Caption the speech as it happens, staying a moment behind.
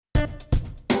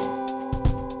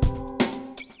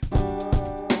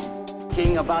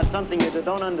talking about something that you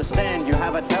don't understand, you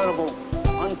have a terrible,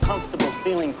 uncomfortable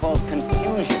feeling called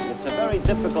confusion. It's a very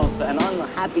difficult and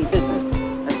unhappy business.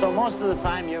 And so most of the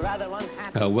time, you're rather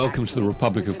unhappy. Welcome to the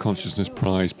Republic of Consciousness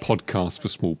Prize podcast for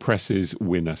Small Presses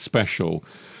Winner Special,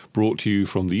 brought to you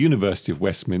from the University of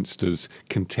Westminster's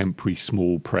Contemporary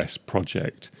Small Press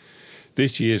Project.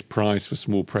 This year's prize for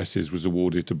small presses was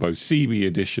awarded to both Pheby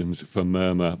editions for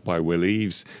Murmur by Will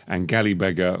Eaves and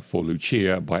Gallibegger for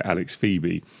Lucia by Alex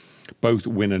Pheby. Both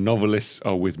winner novelists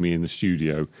are with me in the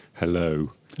studio.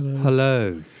 Hello.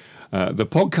 Hello. The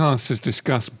podcast has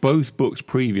discussed both books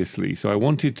previously, so I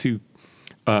wanted to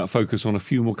focus on a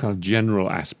few more kind of general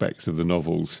aspects of the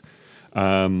novels,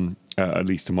 at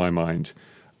least to my mind.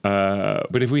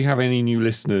 But if we have any new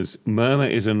listeners, Murmur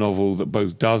is a novel that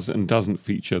both does and doesn't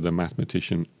feature the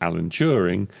mathematician Alan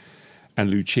Turing, and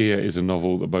Lucia is a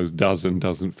novel that both does and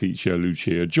doesn't feature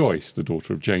Lucia Joyce, the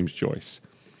daughter of James Joyce.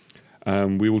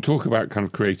 We will talk about kind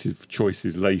of creative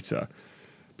choices later,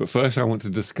 but first I want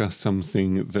to discuss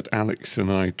something that Alex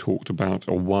and I talked about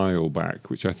a while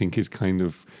back, which I think is kind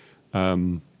of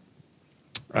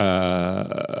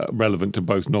relevant to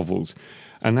both novels,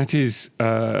 and that is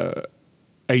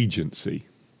agency.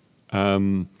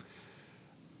 We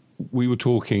were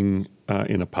talking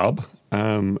in a pub,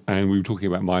 and we were talking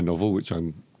about my novel, which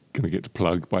I'm going to get to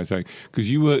plug by saying,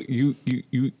 because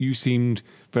you seemed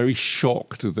very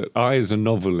shocked that I, as a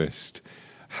novelist,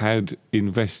 had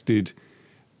invested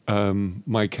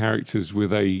my characters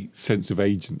with a sense of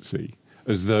agency,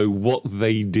 as though what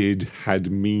they did had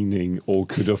meaning or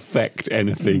could affect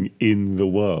anything in the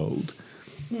world.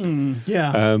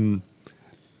 Yeah. I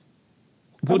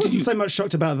wasn't so much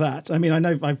shocked about that. I mean, I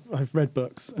know I've read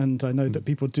books, and I know that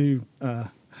people do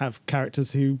have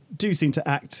characters who do seem to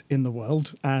act in the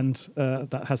world, and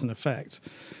that has an effect.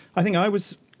 I think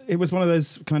it was one of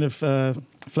those kind of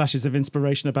flashes of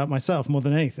inspiration about myself more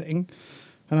than anything.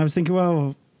 And I was thinking,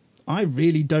 well, I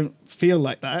really don't feel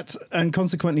like that, and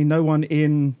consequently no one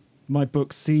in my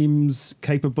book seems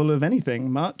capable of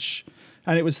anything much.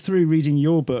 And it was through reading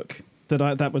your book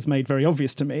that was made very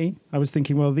obvious to me. I was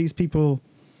thinking, well, these people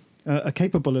are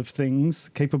capable of things,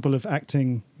 capable of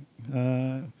acting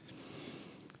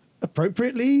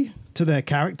appropriately to their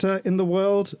character in the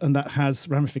world, and that has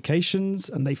ramifications,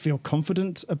 and they feel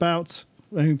confident about,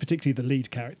 I mean, particularly the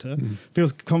lead character,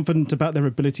 feels confident about their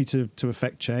ability to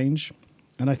affect change.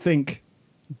 And I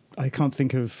can't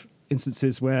think of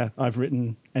instances where I've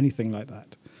written anything like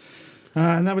that.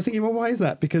 And I was thinking, well, why is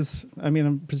that? Because, I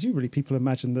mean, presumably people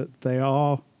imagine that they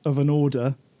are of an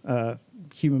order,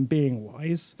 human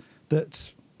being-wise,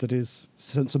 that is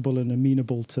sensible and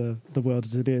amenable to the world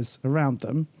as it is around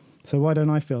them. So why don't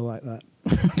I feel like that?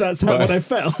 That's what I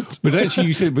felt. But actually,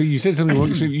 you said something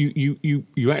wrong. So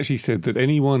you actually said that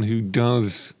anyone who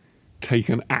does take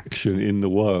an action in the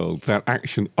world, that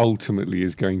action ultimately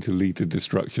is going to lead to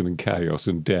destruction and chaos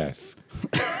and death.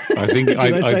 I think. How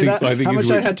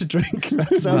much I had to drink? That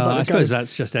sounds like. I suppose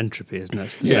that's just entropy, isn't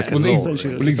it? Yes, well,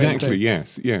 exactly.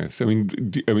 Yes. I mean,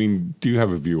 do you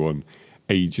have a view on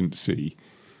agency?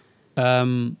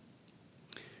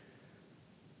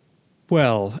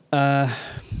 Well,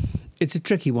 it's a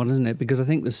tricky one, isn't it? Because I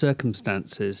think the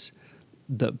circumstances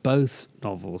that both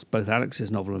novels, both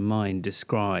Alex's novel and mine,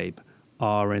 describe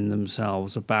are in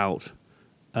themselves about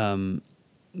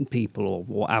people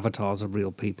or avatars of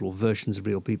real people or versions of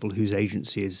real people whose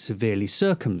agency is severely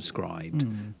circumscribed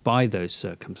by those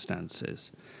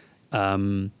circumstances.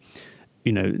 And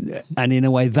in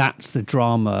a way, that's the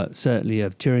drama, certainly,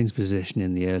 of Turing's position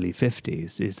in the early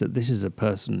 50s, is that this is a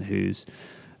person who's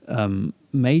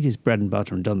made his bread and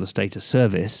butter and done the state a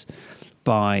service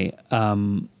by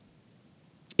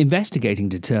investigating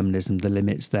determinism, the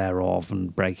limits thereof,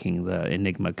 and breaking the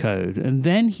Enigma code. And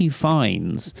then he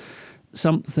finds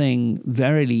something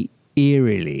very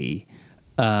eerily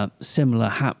similar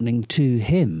happening to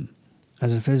him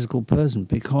as a physical person,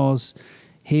 because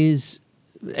his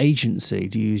agency,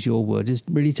 to use your word, is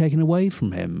really taken away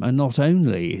from him. And not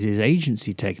only is his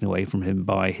agency taken away from him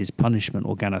by his punishment,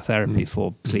 organotherapy,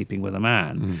 for sleeping with a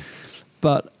man,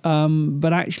 but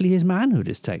actually his manhood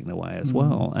is taken away as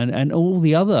well. And all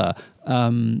the other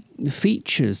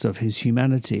features of his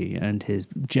humanity and his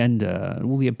gender,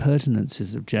 all the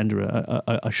appurtenances of gender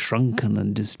are shrunken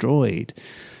and destroyed.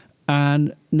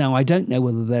 And now I don't know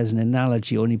whether there's an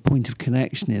analogy or any point of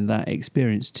connection in that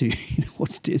experience to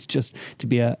what it is just to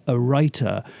be a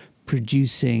writer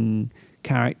producing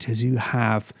characters who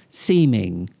have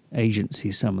seeming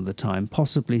agency some of the time,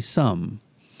 possibly some.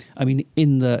 I mean,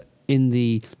 in the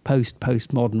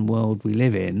postmodern world we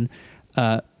live in,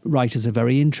 writers are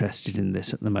very interested in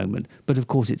this at the moment. But of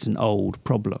course, it's an old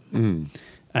problem.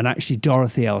 And actually,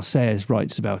 Dorothy L. Sayers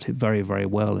writes about it very, very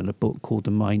well in a book called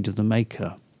The Mind of the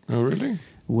Maker. Oh, really?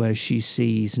 Where she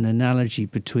sees an analogy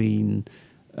between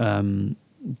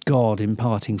God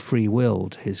imparting free will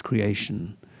to his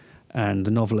creation and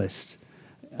the novelist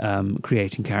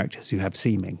creating characters who have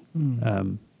seeming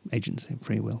agency,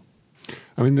 free will.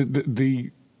 I mean,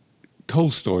 the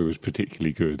Tolstoy was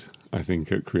particularly good, I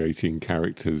think, at creating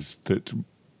characters that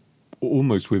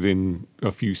almost within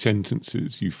a few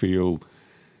sentences you feel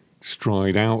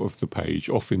stride out of the page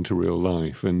off into real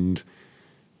life. And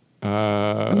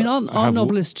I mean, aren't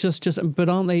novelists just? But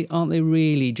aren't they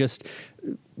really just?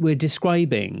 We're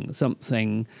describing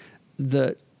something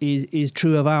that is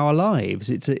true of our lives.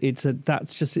 It's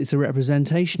a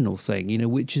representational thing, you know,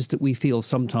 which is that we feel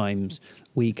sometimes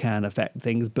we can affect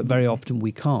things, but very often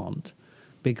we can't,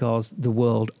 because the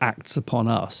world acts upon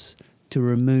us to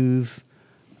remove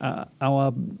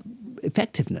our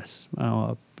effectiveness.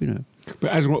 But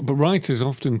writers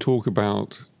often talk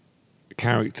about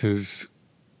characters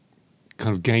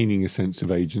kind of gaining a sense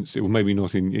of agency, or maybe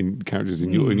not in characters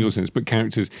in your sense, but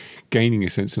characters gaining a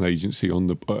sense of agency on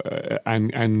the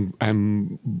and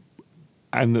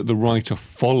that the writer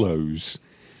follows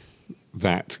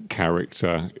that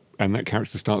character, and that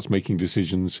character starts making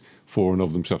decisions for and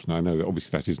of themselves. Now, I know that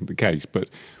obviously that isn't the case, but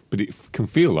it can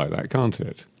feel like that, can't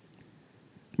it?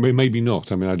 I mean, maybe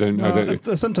not. I mean, I don't know.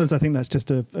 Sometimes I think that's just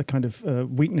a kind of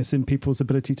weakness in people's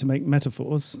ability to make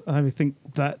metaphors. I think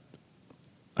that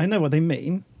I know what they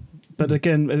mean, but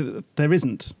again, there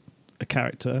isn't a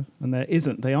character, and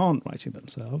they aren't writing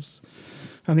themselves.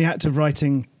 And the act of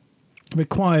writing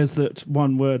requires that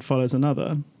one word follows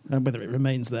another, and whether it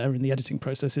remains there in the editing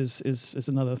process is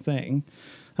another thing.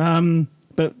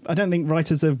 But I don't think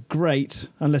writers are great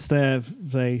unless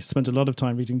they spent a lot of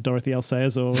time reading Dorothy L.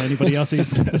 Sayers or anybody else who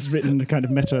has written a kind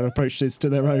of meta approaches to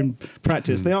their own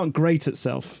practice. They aren't great at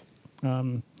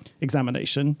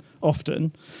self-examination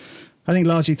often. I think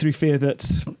largely through fear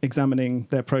that examining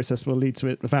their process will lead to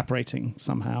it evaporating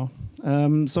somehow.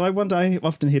 So I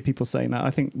often hear people saying that. I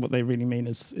think what they really mean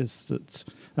is that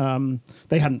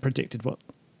they hadn't predicted what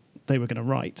they were going to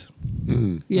write.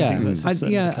 I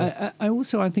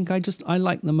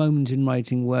like the moment in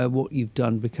writing where what you've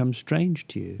done becomes strange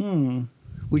to you,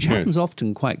 which happens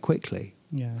often quite quickly.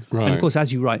 Yeah, right. And of course,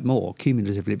 as you write more,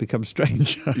 cumulatively it becomes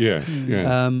stranger.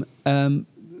 And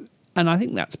I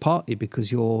think that's partly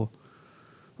because you're,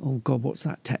 oh God, what's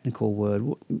that technical word?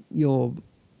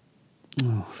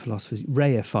 Philosophers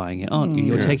reifying it, aren't you?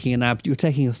 You're taking you're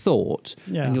taking a thought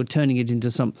and you're turning it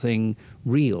into something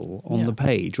real on the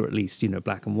page, or at least,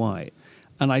 black and white.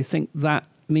 And I think that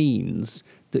means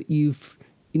that you've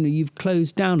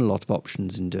closed down a lot of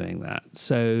options in doing that.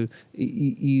 So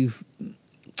you've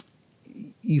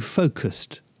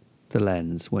focused the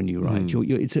lens when you write.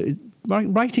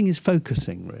 Writing is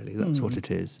focusing, really. That's what it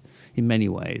is. In many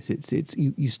ways, it's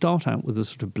you start out with a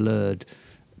sort of blurred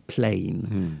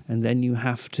plane, and then you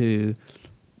have to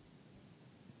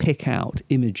pick out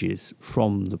images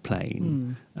from the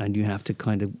plane, and you have to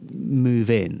kind of move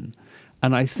in.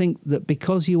 And I think that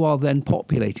because you are then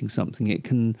populating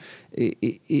something,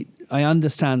 I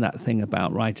understand that thing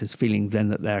about writers feeling then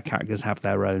that their characters have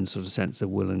their own sort of sense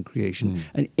of will and creation.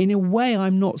 And in a way,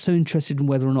 I'm not so interested in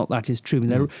whether or not that is true. I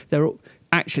mean, there are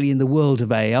actually, in the world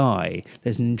of AI,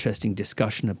 there's an interesting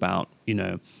discussion about,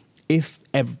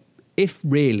 if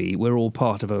really we're all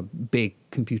part of a big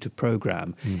computer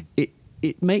program,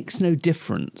 it makes no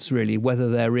difference really whether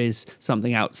there is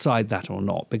something outside that or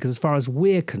not, because as far as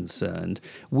we're concerned,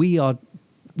 we are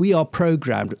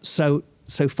programmed so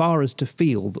far as to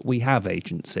feel that we have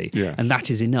agency, and that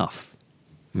is enough.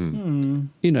 And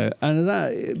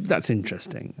that's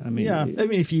interesting. I mean,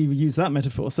 if you use that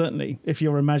metaphor, certainly, if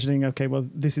you're imagining, okay, well,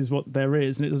 this is what there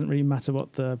is, and it doesn't really matter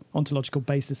what the ontological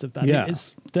basis of that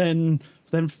is, then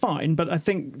fine. But I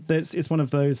think it's one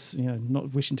of those,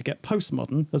 not wishing to get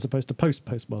postmodern as opposed to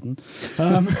postmodern,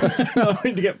 not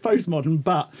wishing to get postmodern,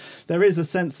 but there is a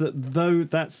sense that though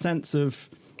that sense of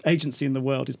agency in the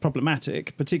world is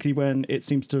problematic, particularly when it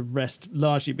seems to rest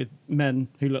largely with men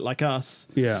who look like us.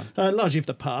 Largely of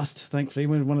the past, thankfully.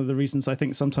 One of the reasons I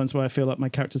think sometimes why I feel like my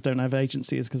characters don't have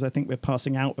agency is because I think we're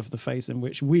passing out of the phase in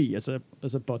which we as a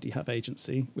body have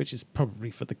agency, which is probably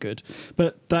for the good.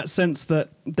 But that sense that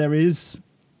there is,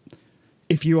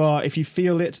 if you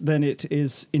feel it, then it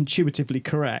is intuitively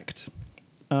correct,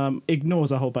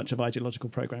 ignores a whole bunch of ideological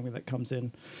programming that comes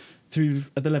in through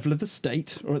at the level of the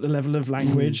state or at the level of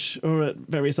language or at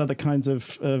various other kinds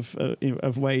of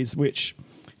ways which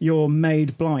you're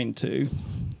made blind to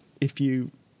if you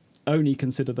only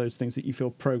consider those things that you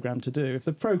feel programmed to do. If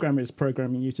the programmer is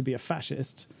programming you to be a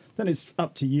fascist, then it's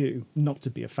up to you not to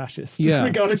be a fascist,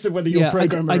 regardless of whether your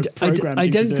programmer is programmed I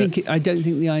don't you to think do it. I don't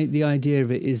think the idea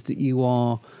of it is that you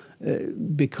are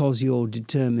because you're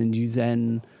determined. You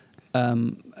then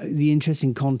the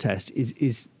interesting contest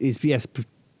is yes,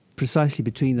 precisely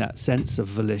between that sense of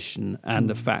volition and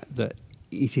the fact that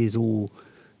it is all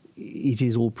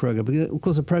programmed. Because of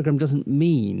course, a program doesn't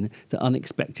mean that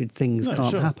unexpected things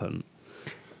can't happen.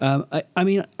 Can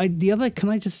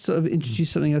I just sort of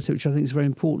introduce something else which I think is very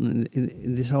important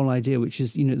in this whole idea, which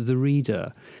is, the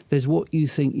reader. There's what you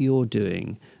think you're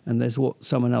doing, and there's what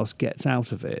someone else gets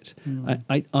out of it.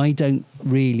 I don't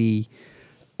really.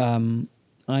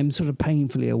 I'm sort of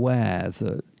painfully aware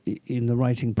that in the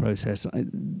writing process,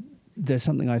 there's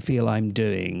something I feel I'm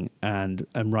doing, and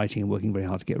I'm writing and working very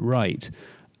hard to get right.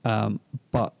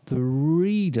 But the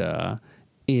reader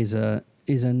is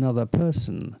another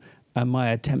person, and my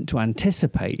attempt to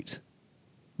anticipate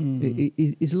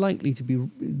is likely to be,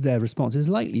 their response is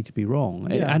likely to be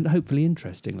wrong, and hopefully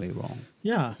interestingly wrong.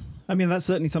 Yeah, I mean, that's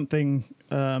certainly something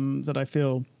that I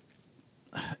feel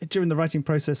during the writing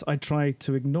process I try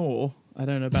to ignore. I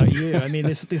don't know about you. I mean,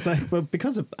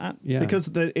 because of that, because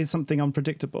there is something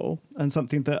unpredictable, and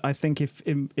something that I think if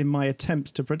in my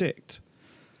attempts to predict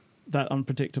that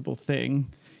unpredictable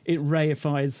thing, it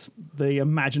reifies the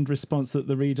imagined response that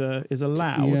the reader is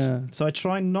allowed. Yeah. So I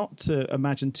try not to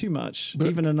imagine too much,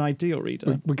 even an ideal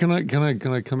reader. But can I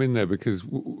come in there, because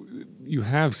you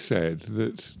have said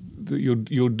that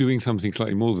you're doing something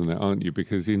slightly more than that, aren't you?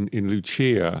 Because in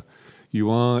Lucia, you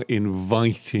are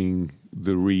inviting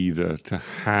the reader to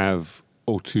have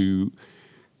to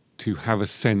have a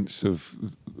sense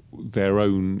of their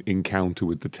own encounter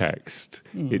with the text.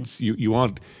 It's you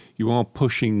are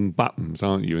pushing buttons,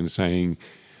 aren't you, and saying,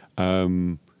 I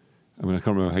can't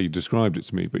remember how you described it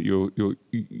to me, but you're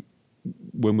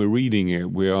when we're reading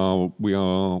it, we are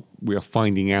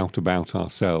finding out about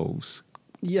ourselves,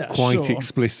 quite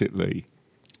explicitly.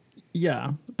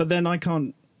 Yeah, but then I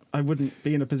wouldn't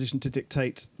be in a position to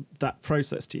dictate that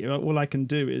process to you. All I can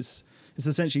do is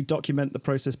essentially document the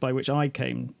process by which I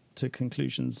came to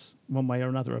conclusions one way or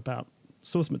another about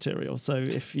source material. So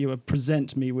if you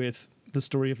present me with the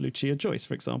story of Lucia Joyce,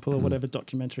 for example, or whatever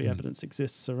documentary evidence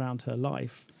exists around her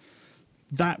life,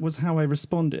 that was how I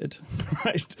responded.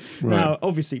 Right. Now,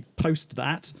 obviously, post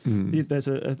that, there's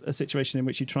a situation in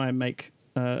which you try and make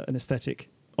an aesthetic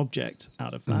object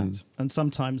out of that. And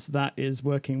sometimes that is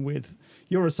working with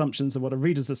your assumptions of what a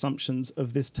reader's assumptions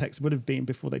of this text would have been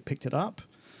before they picked it up.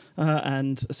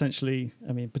 And essentially,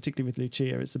 I mean, particularly with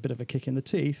Lucia, it's a bit of a kick in the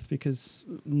teeth, because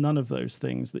none of those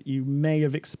things that you may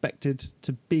have expected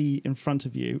to be in front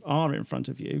of you are in front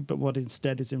of you, but what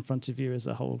instead is in front of you is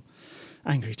a whole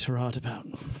angry tirade about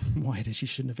why it is you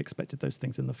shouldn't have expected those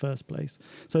things in the first place.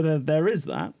 So there is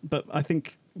that, but I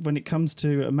think when it comes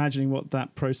to imagining what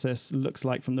that process looks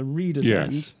like from the reader's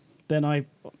end, then I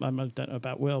don't know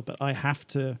about Will, but I have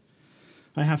to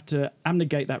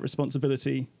abnegate that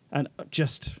responsibility and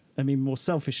just, more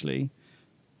selfishly,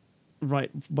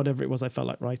 write whatever it was I felt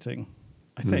like writing,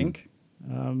 I think.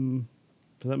 Does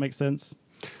that make sense?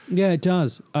 Yeah, it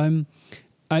does.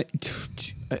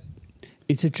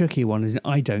 It's a tricky one, isn't it?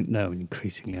 I don't know, and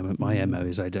increasingly my MO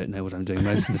is I don't know what I'm doing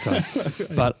most of the time.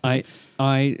 But I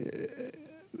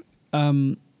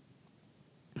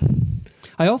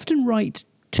often write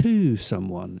to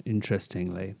someone,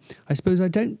 interestingly. I suppose I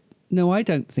don't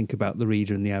think about the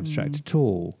reader in the abstract at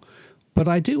all, but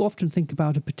I do often think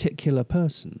about a particular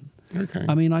person. Okay.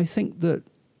 I mean, I think that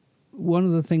one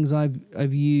of the things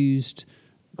I've used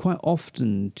quite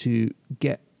often to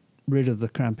get rid of the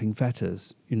cramping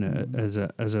fetters, as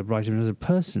a writer and as a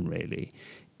person, really,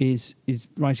 is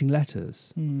writing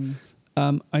letters.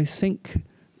 I think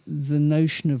the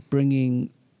notion of bringing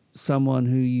someone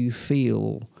who you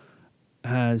feel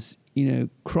has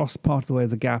crossed part of the way of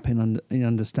the gap in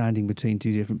understanding between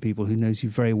two different people, who knows you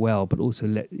very well, but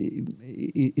also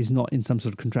is not in some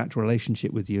sort of contractual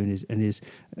relationship with you, and is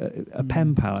a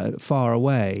pen pal far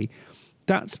away.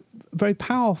 That's very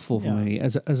powerful for me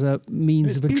as a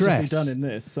means of address. It's beautifully done in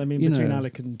this. I mean, between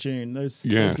Alec and June, those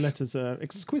letters are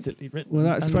exquisitely written. Well,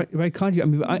 that's very, very kind of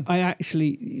you. I mean, I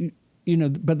actually,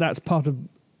 but that's part of,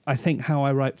 I think, how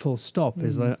I write full stop,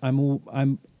 is that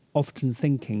I'm often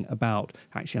thinking about,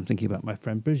 I'm thinking about my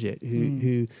friend Bridget,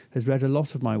 who has read a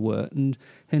lot of my work,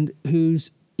 and whose,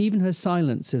 even her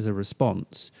silence is a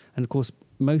response. And of course,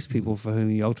 most people for whom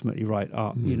you ultimately write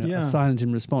are, are silent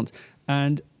in response.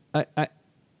 And I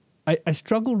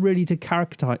struggle really to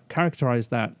characterize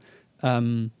that,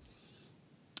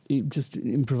 just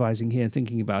improvising here and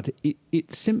thinking about it.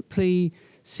 It simply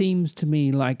seems to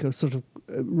me like a sort of,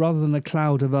 rather than a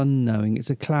cloud of unknowing, it's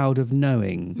a cloud of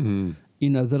knowing,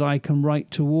 that I can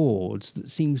write towards, that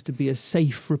seems to be a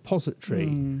safe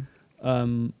repository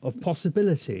of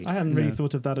possibility. I hadn't really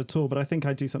thought of that at all, but I think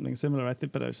I do something similar. I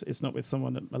think, but it's not with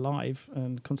someone alive,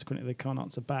 and consequently they can't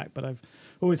answer back. But I've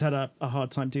always had a hard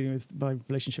time dealing with my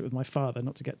relationship with my father,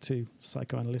 not to get too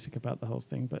psychoanalytic about the whole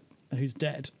thing, but who's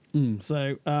dead.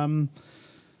 So, and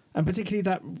particularly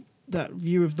that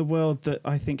view of the world that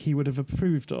I think he would have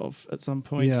approved of at some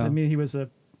point. Yeah. I mean, he was a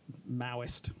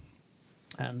Maoist,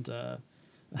 and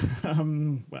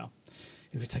well,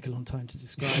 it would take a long time to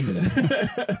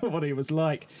describe what he was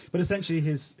like. But essentially,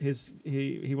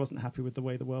 he wasn't happy with the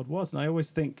way the world was, and I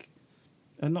always think,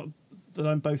 and not that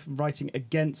I'm both writing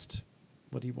against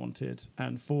what he wanted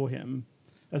and for him,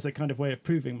 as a kind of way of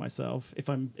proving myself. If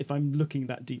I'm looking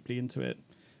that deeply into it,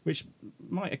 which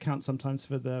might account sometimes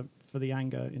for the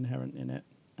anger inherent in it,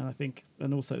 and I think,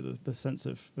 and also the sense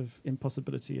of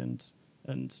impossibility and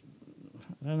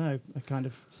I don't know, a kind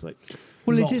of like.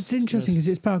 Well, it's interesting because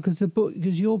it's powerful,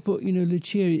 because your book,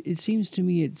 Lucia, it seems to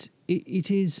me it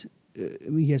is. I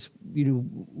mean, yes,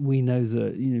 we know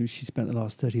that she spent the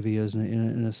last 30 years in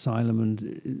an asylum, and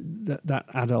that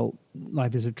adult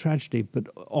life is a tragedy. But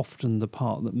often the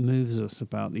part that moves us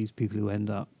about these people who end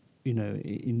up,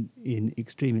 in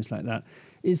extremis like that,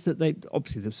 is that they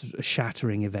obviously there's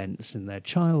shattering events in their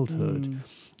childhood,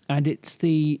 and it's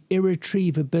the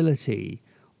irretrievability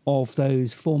of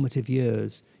those formative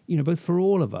years, both for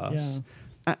all of us,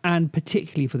 and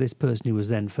particularly for this person who was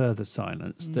then further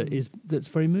silenced, that's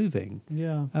very moving.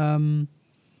 Yeah. And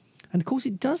of course,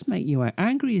 it does make you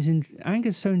angry.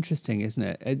 Anger's so interesting, isn't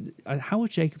it?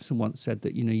 Howard Jacobson once said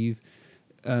that you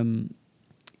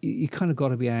kind of got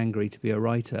to be angry to be a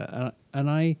writer, and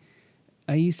I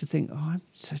used to think, I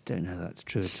just don't know that's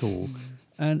true at all,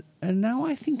 and now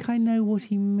I think I know what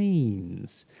he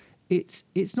means.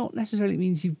 It's not necessarily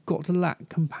means you've got to lack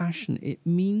compassion. It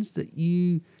means that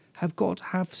you have got to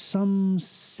have some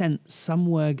sense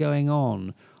somewhere going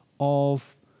on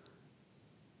of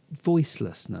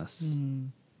voicelessness.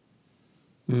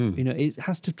 It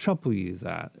has to trouble you,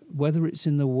 that whether it's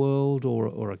in the world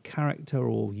or a character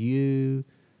or you,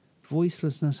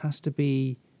 voicelessness has to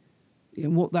be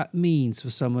what that means for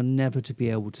someone never to be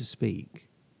able to speak,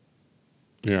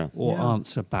 or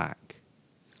answer back.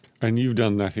 And you've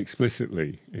done that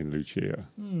explicitly in Lucia.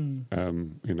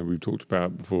 We've talked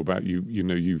before about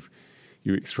you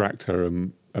extract her.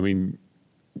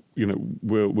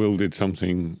 Will did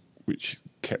something which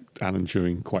kept Alan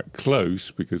Turing quite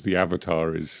close because the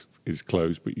avatar is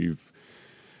close, but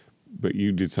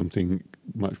you did something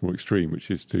much more extreme,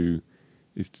 which is to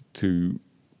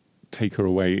take her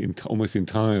away almost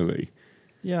entirely.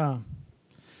 Yeah.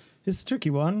 It's a tricky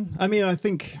one. I mean, I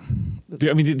think.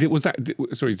 Did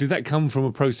that come from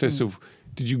a process of?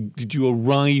 Did you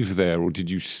arrive there, or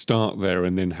did you start there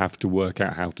and then have to work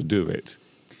out how to do it?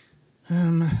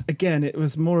 Again, it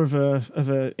was more of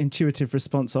a intuitive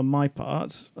response on my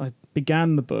part. I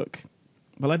began the book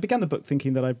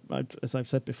thinking that I, as I've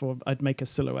said before, I'd make a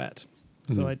silhouette.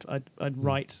 So I'd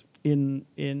write in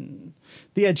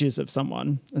the edges of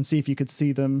someone and see if you could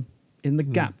see them in the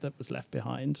gap that was left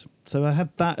behind. So I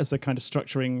had that as a kind of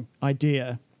structuring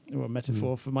idea or a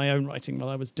metaphor for my own writing while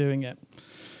I was doing it.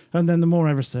 And then the more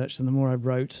I researched and the more I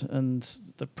wrote, and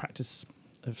the practice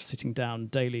of sitting down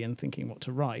daily and thinking what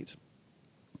to write,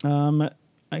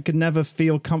 I could never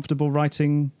feel comfortable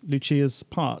writing Lucia's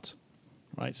part,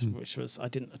 right? Which was, I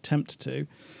didn't attempt to,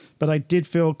 but I did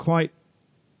feel quite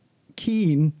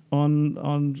keen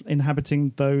on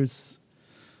inhabiting those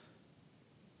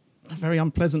very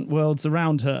unpleasant worlds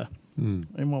around her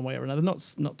in one way or another.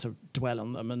 Not to dwell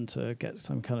on them and to get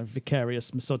some kind of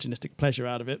vicarious misogynistic pleasure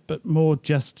out of it, but more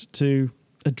just to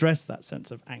address that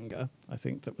sense of anger, I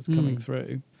think, that was coming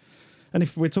through. And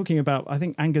if we're talking about, I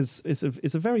think anger is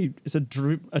a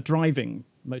driving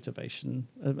motivation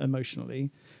emotionally,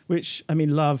 which, I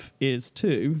mean, love is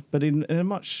too, but in a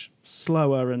much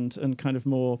slower and kind of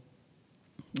more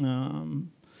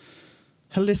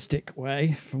holistic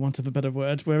way, for want of a better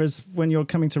word. Whereas when you're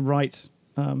coming to write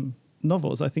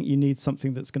novels, I think you need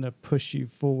something that's going to push you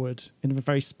forward in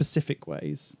very specific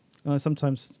ways. And I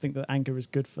sometimes think that anger is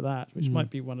good for that, which might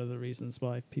be one of the reasons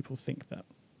why people think that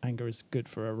anger is good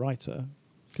for a writer.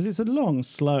 Because it's a long,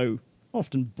 slow,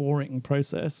 often boring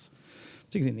process,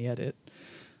 particularly in the edit.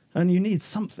 And you need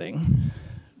something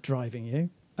driving you.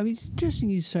 I mean, it's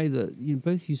interesting you say that,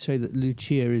 both you say that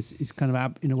Lucia is kind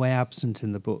of in a way absent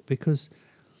in the book, because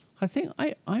I think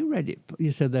I read it.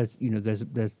 You said there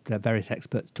are various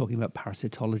experts talking about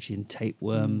parasitology and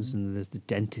tapeworms, and there's the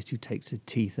dentist who takes the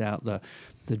teeth out, the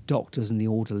doctors and the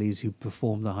orderlies who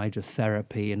perform the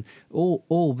hydrotherapy, and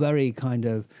all very kind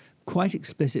of quite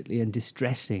explicitly and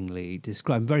distressingly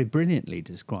described, very brilliantly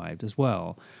described as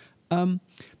well. But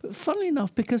funnily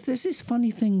enough, because there's this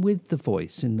funny thing with the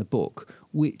voice in the book,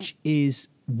 which is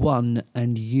one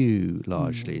and you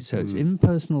largely. So it's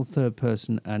impersonal third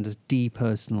person and a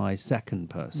depersonalized second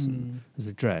person as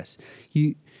address.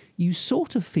 You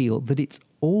sort of feel that it's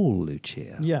all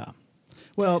Lucia. Yeah.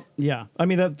 Well, yeah. I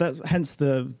mean, that hence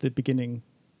the beginning.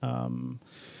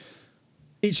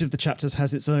 Each of the chapters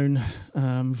has its own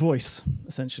voice,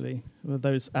 essentially, with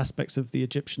those aspects of the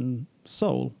Egyptian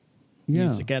soul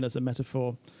used again as a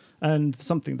metaphor. And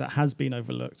something that has been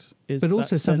overlooked is, but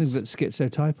also something that's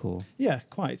schizotypal. Yeah,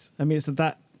 quite. I mean, it's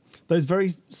those very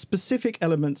specific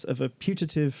elements of a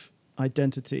putative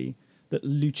identity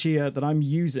that I'm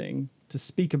using to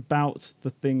speak about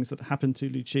the things that happen to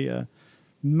Lucia,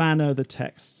 manner the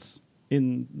texts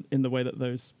in the way that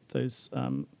those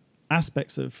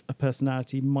aspects of a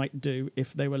personality might do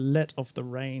if they were let off the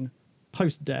rein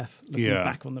post-death, looking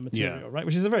back on the material, right?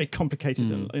 Which is a very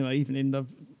complicated, and even in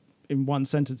one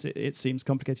sentence, it seems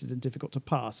complicated and difficult to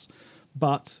pass.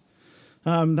 But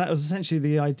that was essentially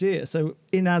the idea. So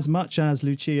in as much as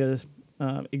Lucia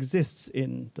exists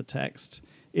in the text,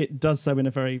 it does so in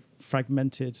a very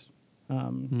fragmented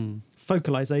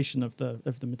focalization of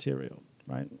the material,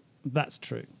 right? That's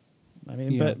true. I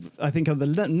mean, but I think on the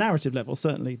narrative level,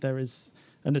 certainly there is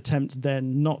an attempt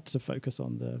then not to focus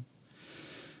on the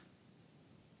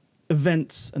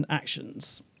events and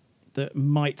actions that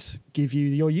might give you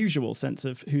your usual sense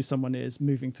of who someone is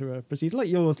moving through a procedure,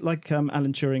 like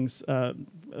Alan Turing's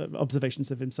observations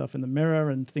of himself in the mirror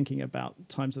and thinking about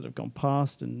times that have gone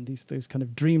past, and those kind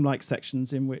of dreamlike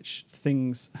sections in which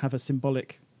things have a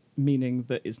symbolic meaning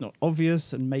that is not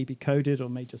obvious and may be coded or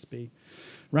may just be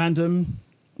random.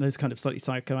 Those kind of slightly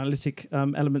psychoanalytic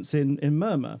elements in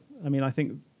Murmur. I mean, I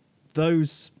think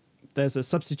there's a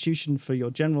substitution for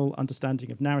your general understanding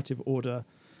of narrative order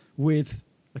with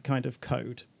a kind of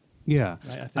code. Yeah.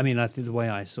 Right, I think the way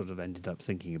I sort of ended up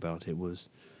thinking about it was,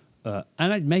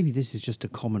 maybe this is just a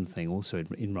common thing also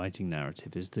in writing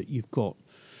narrative, is that you've got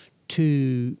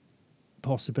two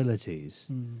possibilities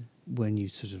when you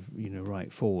sort of,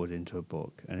 write forward into a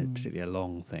book, and it's particularly a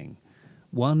long thing.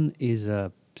 One is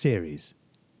a series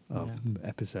of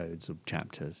episodes or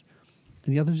chapters,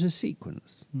 and the other is a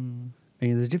sequence. I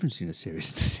mean, there's a difference between a series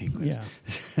and a sequence. Yeah,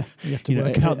 you have to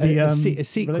work out a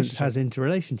sequence has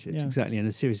interrelationships, exactly, and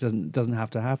a series doesn't have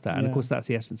to have that. And of course, that's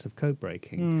the essence of code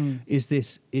breaking. Is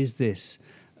this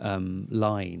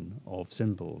line of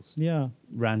symbols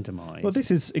randomized? Well,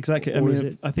 this is exactly.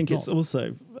 I think it's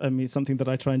also something that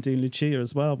I try and do in Lucia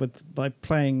as well, by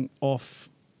playing off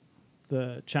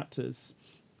the chapters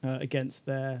against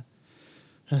their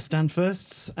stand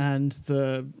firsts and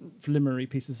the preliminary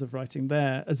pieces of writing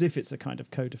there, as if it's a kind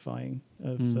of codifying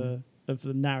of the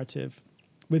narrative,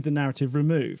 with the narrative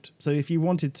removed. So if you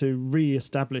wanted to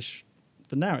re-establish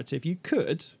the narrative, you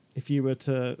could, if you were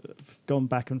to have gone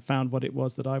back and found what it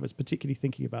was that I was particularly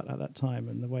thinking about at that time,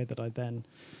 and the way that I then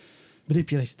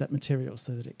manipulated that material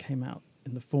so that it came out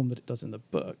in the form that it does in the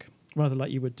book, rather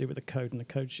like you would do with a code and a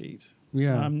code sheet.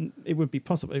 Yeah, it would be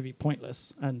possible. It'd be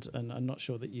pointless, and I'm not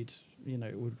sure that it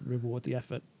would reward the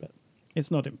effort, but it's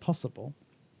not impossible.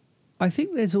 I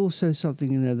think there's also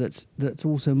something in there that's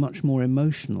also much more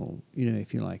emotional,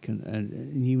 if you like,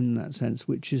 and human in that sense,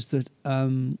 which is that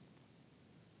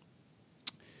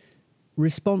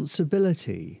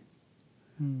responsibility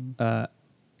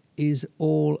is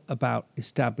all about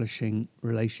establishing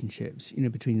relationships,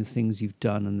 between the things you've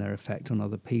done and their effect on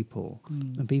other people,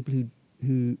 and people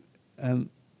who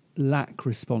lack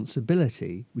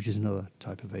responsibility, which is another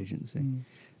type of agency,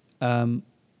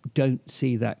 don't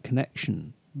see that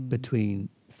connection between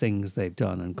things they've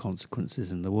done and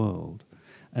consequences in the world.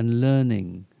 And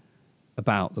learning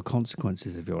about the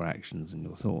consequences of your actions and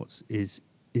your thoughts is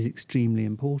extremely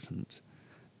important.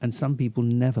 And some people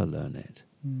never learn it.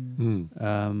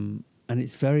 And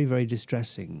it's very, very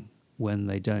distressing when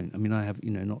they don't. I mean, I have,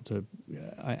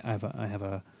 I have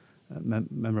a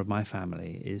member of my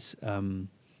family is, lives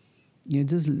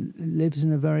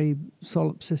in a very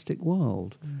solipsistic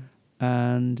world,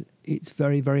 and it's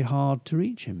very, very hard to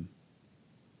reach him.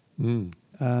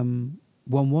 One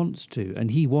wants to,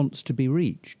 and he wants to be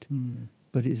reached,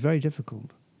 but it's very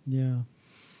difficult. Yeah.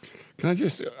 Can I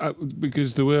just,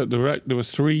 because there were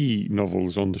three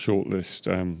novels on the shortlist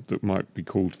that might be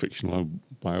called fictional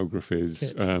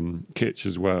biographies, Kitsch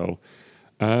as well.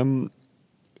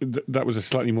 that was a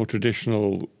slightly more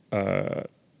traditional kind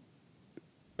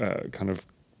of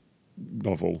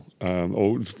novel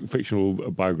or fictional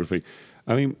biography.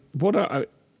 I mean, I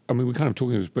mean, we're kind of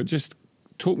talking about this, but just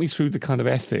talk me through the kind of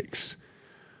ethics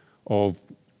of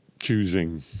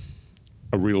choosing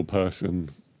a real person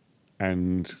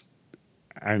and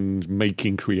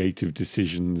making creative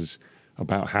decisions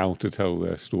about how to tell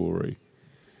their story.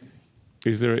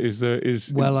 I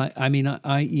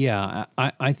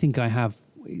think I have.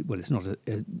 Well, it's not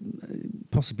a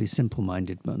possibly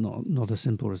simple-minded, but not a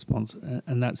simple response,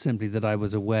 and that's simply that I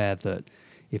was aware that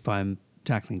if I'm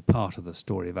tackling part of the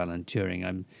story of Alan Turing,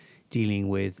 I'm dealing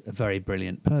with a very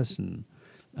brilliant person,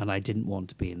 and I didn't want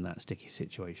to be in that sticky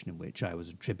situation in which I was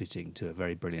attributing to a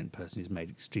very brilliant person who's made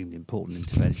extremely important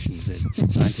interventions in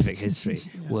scientific history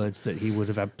words that he would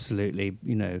have absolutely,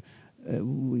 we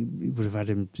would have had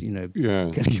him,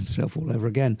 killing himself all over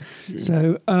again. Yeah.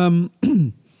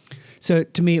 So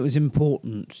to me, it was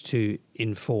important to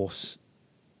enforce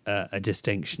a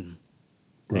distinction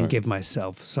and give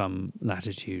myself some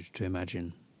latitude to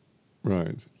imagine.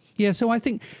 Right. Yeah, so I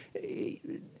think,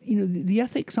 the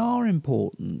ethics are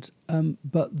important,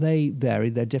 but they vary.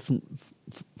 They're different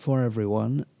for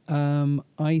everyone.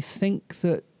 I think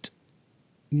that,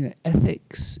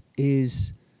 ethics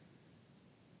it's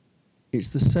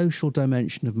the social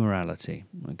dimension of morality,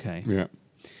 okay? Yeah.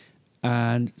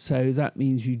 And so that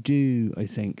means you do, I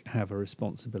think, have a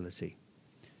responsibility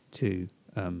to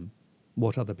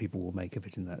what other people will make of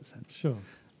it in that sense. Sure.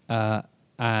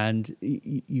 And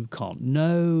you can't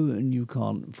know and you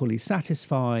can't fully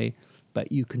satisfy,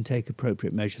 but you can take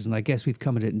appropriate measures. And I guess we've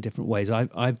come at it in different ways.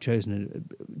 I've chosen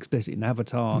explicitly an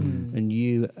avatar, and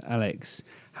you, Alex,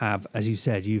 have, as you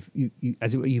said, you've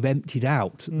emptied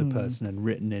out the person and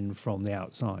written in from the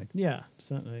outside. Yeah,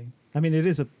 certainly. I mean, it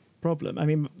is a problem. I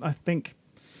mean, I think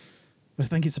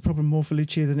it's a problem more for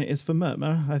Lucia than it is for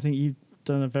Murmur. I think you've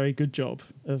done a very good job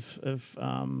of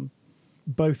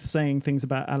both saying things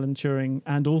about Alan Turing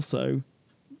and also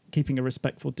keeping a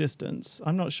respectful distance.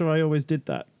 I'm not sure I always did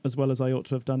that as well as I ought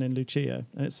to have done in Lucia,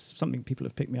 and it's something people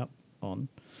have picked me up on.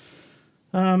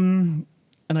 And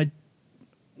I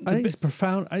think it's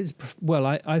profound.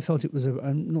 I felt it was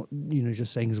I'm not,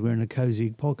 just saying because we're in a cozy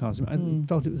podcast. I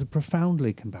felt it was a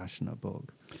profoundly compassionate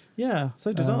book. Yeah,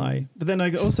 so did I. But then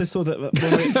I also saw that. I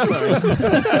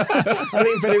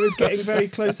think that it was getting very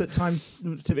close at times.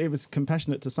 It was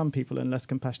compassionate to some people and less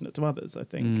compassionate to others. I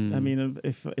think. I mean,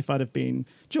 if I'd have been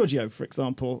Giorgio, for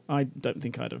example, I don't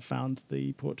think I'd have found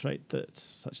the portrait that,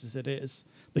 such as it is,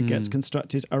 that gets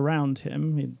constructed around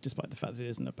him, despite the fact that it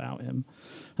isn't about him,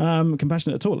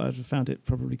 compassionate at all. I'd have found it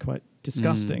probably quite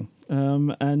disgusting.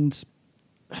 And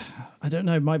I don't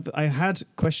know. I had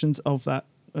questions of that.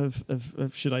 Of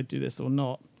should I do this or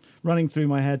not, running through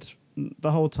my head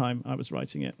the whole time I was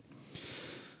writing it.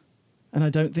 And I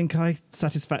don't think I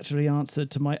satisfactorily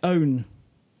answered to my own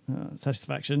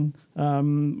satisfaction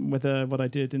whether what I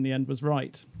did in the end was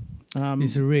right.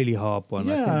 It's a really hard one,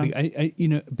 I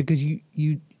think. Because you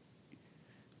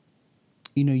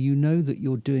know that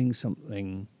you're doing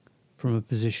something from a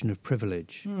position of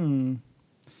privilege.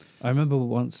 I remember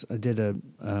once I did it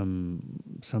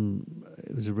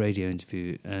was a radio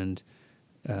interview, and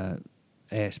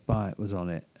A.S. Byatt was on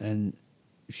it, and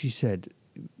she said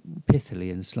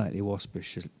pithily and slightly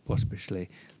waspishly,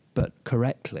 but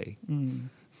correctly,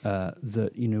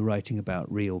 that writing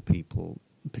about real people,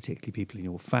 particularly people in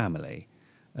your family,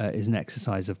 is an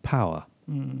exercise of power.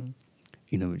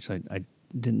 Which I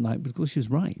didn't like, but of course she was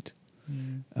right.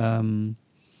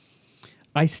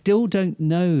 I still don't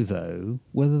know, though,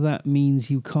 whether that means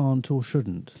you can't or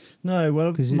shouldn't. No,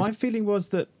 well, my feeling was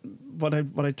that what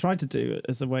I tried to do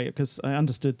as a way, because I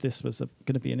understood this was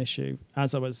going to be an issue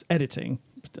as I was editing.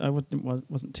 I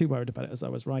wasn't too worried about it as I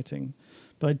was writing,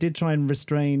 but I did try and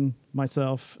restrain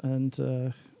myself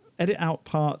and edit out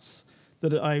parts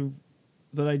that I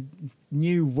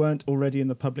knew weren't already in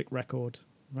the public record.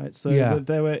 Right, so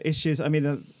there were issues. I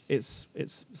mean, it's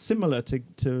similar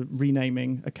to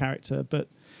renaming a character, but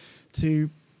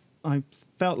I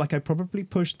felt like I probably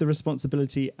pushed the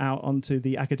responsibility out onto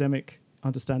the academic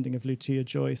understanding of Lucia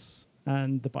Joyce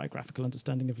and the biographical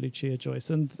understanding of Lucia Joyce,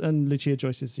 and Lucia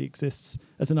Joyce exists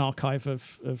as an archive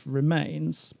of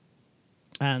remains,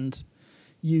 and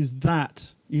use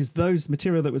those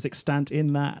material that was extant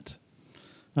in that,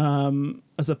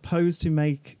 as opposed to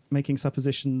making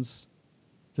suppositions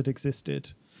that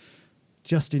existed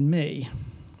just in me,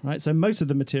 right? So most of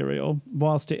the material,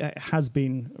 whilst it has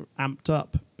been amped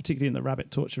up, particularly in the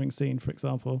rabbit torturing scene, for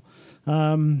example,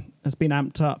 has been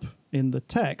amped up in the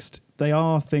text, they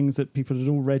are things that people had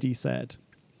already said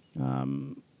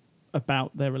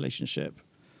about their relationship.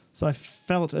 So I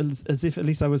felt as if at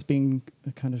least I was being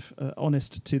kind of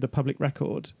honest to the public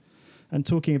record and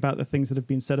talking about the things that have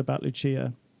been said about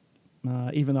Lucia,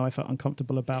 even though I felt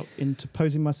uncomfortable about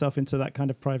interposing myself into that kind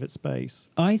of private space.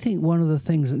 I think one of the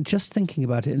things, just thinking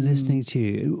about it and listening to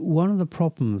you, one of the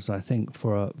problems I think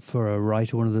for a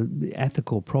writer, one of the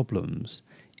ethical problems,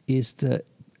 is that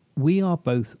we are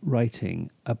both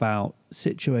writing about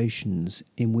situations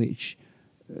in which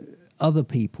other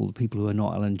people, the people who are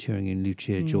not Alan Turing and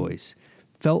Lucia Joyce,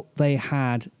 felt they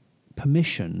had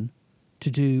permission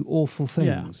to do awful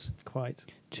things. Yeah, quite.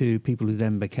 To people who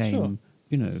then became,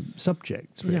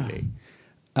 subjects, really.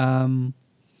 Yeah. And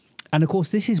of course,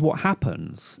 this is what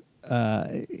happens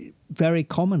very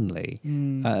commonly.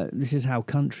 This is how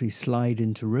countries slide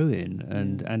into ruin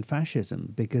and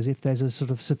fascism, because if there's a sort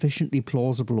of sufficiently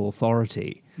plausible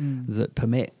authority that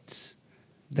permits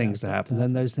things to happen,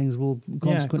 then those things will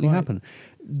consequently happen.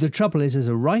 The trouble is, as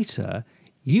a writer,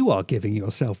 you are giving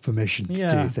yourself permission to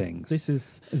do things. This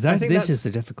is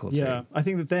the difficulty. Yeah, I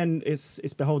think that then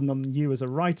it's beholden on you as a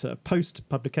writer post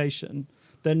publication,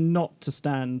 then not to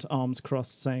stand arms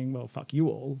crossed saying, "Well, fuck you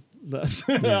all."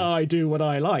 That I do what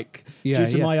I like due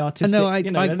to my artistic. No,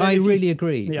 I really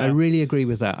agree. Yeah. I really agree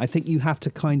with that. I think you have to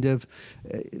kind of,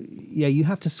 you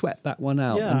have to sweat that one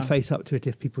out and face up to it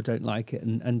if people don't like it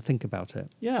and think about it.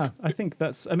 Yeah, I think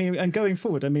that's. I mean, and going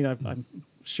forward, I mean, I'm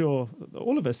sure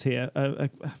all of us here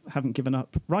haven't given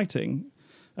up writing.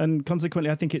 And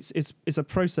consequently, I think it's a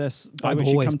process by which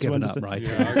you come to understand.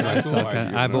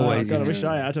 I've always. I wish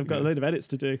I had. I've got a load of edits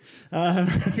to do.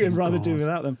 I'd rather do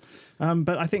without them.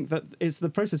 But I think that it's the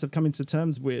process of coming to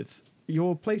terms with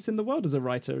your place in the world as a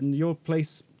writer and your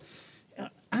place,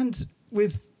 and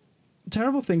with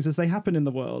terrible things as they happen in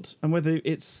the world, and whether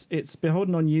it's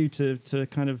beholden on you to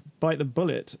kind of bite the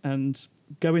bullet and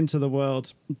go into the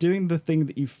world doing the thing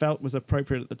that you felt was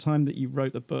appropriate at the time that you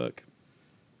wrote the book.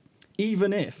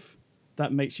 Even if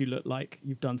that makes you look like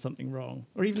you've done something wrong,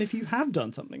 or even if you have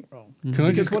done something wrong.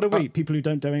 Because what are we, people who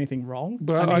don't do anything wrong?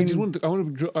 But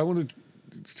I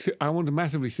want to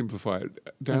massively simplify it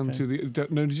down to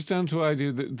just down to the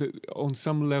idea that on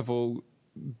some level,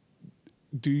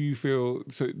 do you feel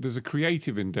so? There's a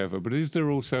creative endeavor, but is there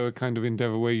also a kind of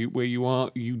endeavor where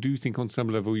you do think on some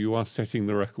level you are setting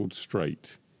the record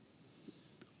straight?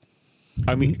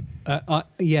 I mean, no,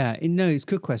 it's a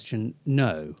good question.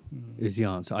 No, is the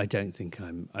answer. I don't think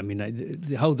I'm. I mean,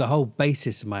 the whole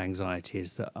basis of my anxiety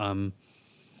is that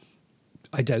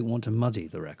I don't want to muddy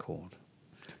the record.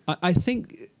 I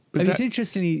think. It's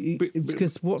interesting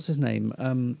because what's his name?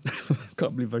 I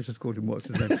can't believe I just called him. What's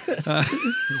his name?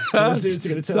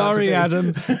 Sorry,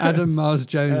 Adam. Adam Mars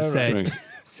Jones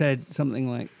said something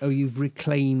like, "Oh, you've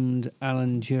reclaimed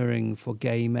Alan Turing for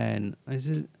gay men." I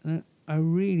said. I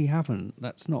really haven't.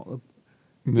 That's not.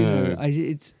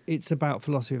 It's about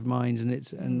philosophy of mind,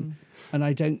 and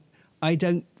I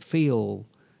don't feel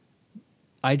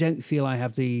I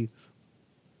have the.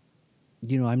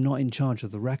 I'm not in charge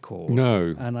of the record.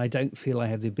 No, and I don't feel I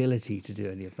have the ability to do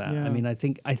any of that. Yeah. I mean, I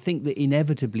think that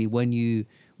inevitably, when you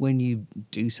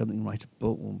do something, write a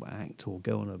book or act or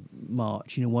go on a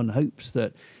march, one hopes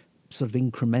that sort of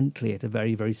incrementally at a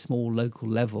very, very small local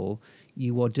level,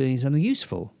 you are doing something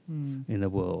useful in the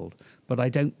world. But I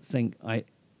don't think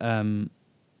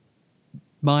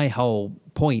my whole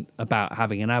point about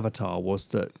having an avatar was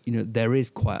that, there is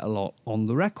quite a lot on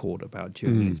the record about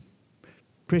Turing. It's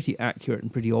pretty accurate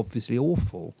and pretty obviously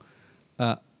awful.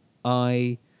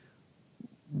 I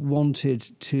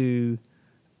wanted to,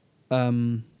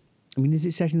 is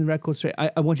it setting the record straight?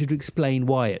 I wanted to explain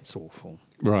why it's awful.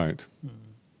 Right.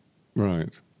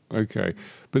 Right. Okay.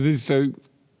 But because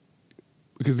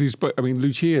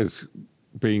Lucia's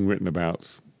being written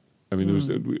about. I mean, there was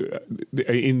so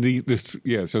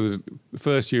there's the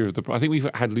first year of the. I think we've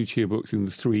had Lucia books in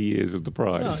the 3 years of the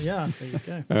prize. Oh yeah, there you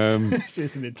go. This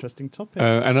is an interesting topic.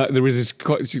 And there is this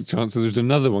chance that there's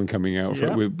another one coming out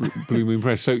with Blue Moon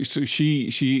Press. So she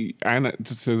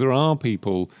so there are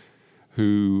people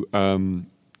who.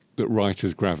 That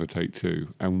writers gravitate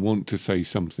to and want to say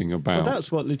something about. Well,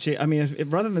 that's what Lucia. I mean,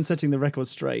 rather than setting the record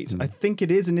straight, I think it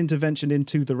is an intervention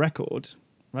into the record.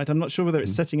 Right, I'm not sure whether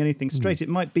it's setting anything straight. It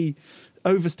might be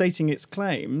overstating its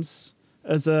claims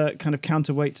as a kind of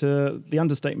counterweight to the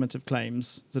understatement of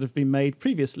claims that have been made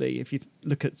previously. If you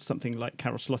look at something like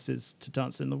Carol Schloss's "To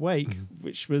Dance in the Wake,"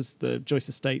 which was the Joyce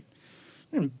Estate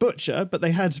butcher, but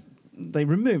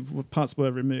parts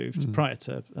were removed prior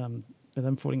to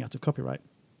them falling out of copyright.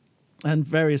 And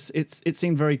it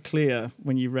seemed very clear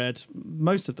when you read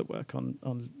most of the work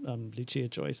on Lucia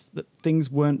Joyce that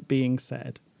things weren't being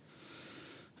said,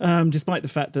 despite the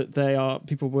fact that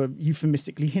people were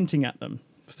euphemistically hinting at them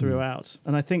throughout.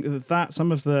 And I think that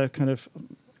some of the kind of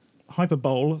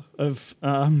hyperbole of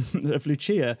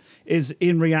Lucia is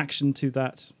in reaction to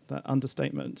that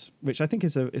understatement, which I think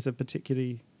is a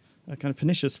particularly kind of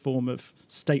pernicious form of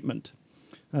statement.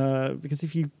 Because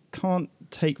if you can't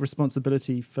take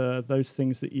responsibility for those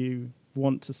things that you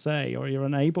want to say or you're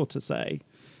unable to say,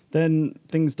 then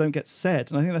things don't get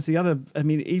said. And I think that's the other, I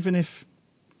mean, even if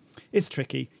it's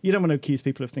tricky, you don't want to accuse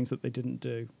people of things that they didn't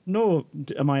do, nor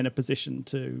am I in a position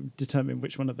to determine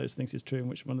which one of those things is true and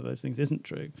which one of those things isn't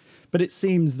true. But it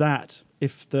seems that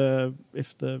if the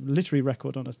literary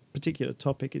record on a particular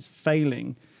topic is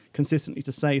failing consistently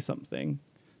to say something,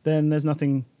 then there's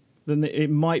nothing, then it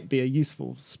might be a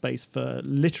useful space for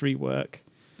literary work,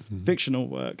 fictional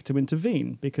work, to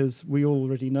intervene, because we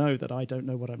already know that I don't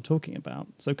know what I'm talking about.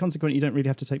 So consequently, you don't really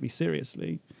have to take me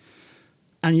seriously.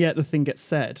 And yet the thing gets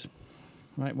said,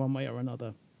 right, one way or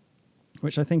another,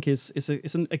 which I think is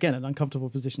again, an uncomfortable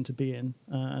position to be in,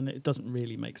 and it doesn't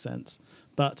really make sense.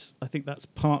 But I think that's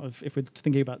part of, if we're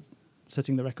thinking about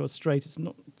setting the record straight, it's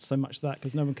not so much that,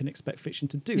 because no one can expect fiction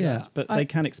to do that, but they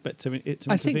can expect it to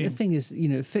intervene. I think the thing is,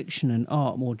 fiction and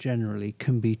art more generally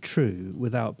can be true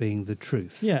without being the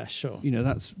truth. Yeah, sure.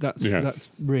 That's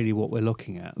really what we're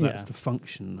looking at. That's the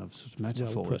function of sort of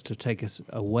metaphors, to take us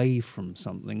away from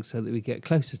something so that we get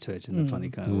closer to it in a funny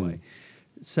kind of way.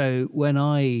 So when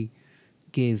I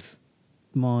give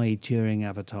my Turing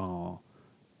avatar,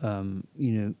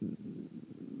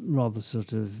 rather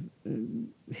sort of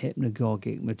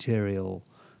hypnagogic material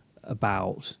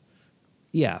about,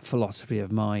 philosophy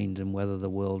of mind and whether the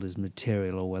world is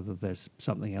material or whether there's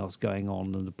something else going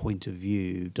on and the point of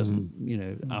view doesn't,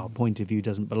 our point of view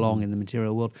doesn't belong in the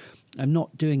material world. I'm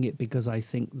not doing it because I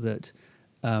think that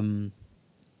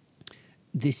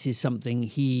this is something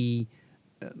he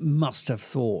must have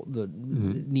thought that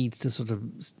needs to sort of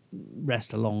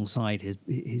rest alongside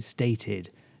his stated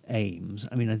aims.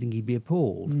 I mean, I think he'd be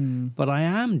appalled. But I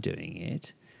am doing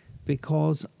it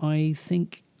because I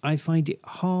think I find it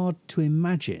hard to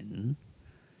imagine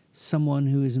someone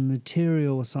who is a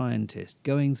material scientist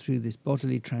going through this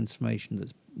bodily transformation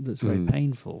that's very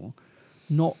painful,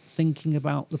 not thinking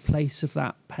about the place of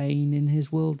that pain in his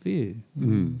worldview.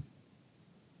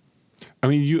 I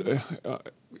mean, you...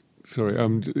 sorry,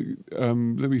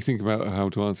 let me think about how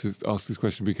to ask this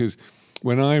question, because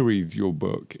when I read your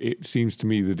book, it seems to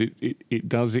me that it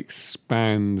does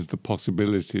expand the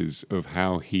possibilities of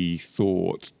how he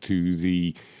thought to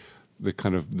the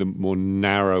kind of the more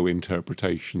narrow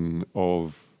interpretation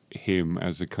of him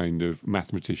as a kind of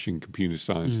mathematician, computer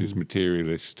scientist,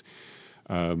 materialist,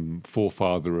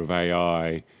 forefather of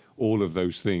AI. All of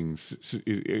those things,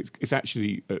 it's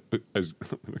actually as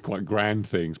quite grand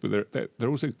things, but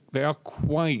they are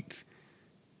quite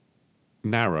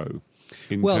narrow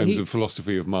in terms of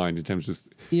philosophy of mind, in terms of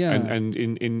and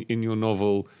in your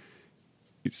novel,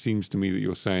 it seems to me that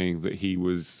you're saying that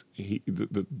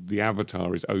the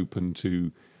avatar is open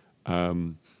to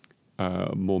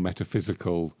more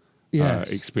metaphysical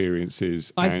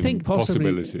experiences and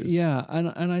possibilities. Yeah,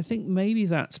 and I think maybe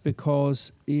that's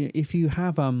because if you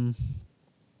have a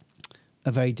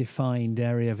very defined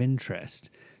area of interest,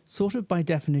 sort of by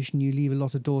definition you leave a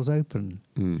lot of doors open,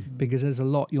 because there's a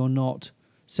lot you're not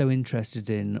so interested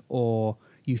in or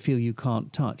you feel you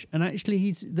can't touch. And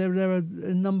actually there are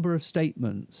a number of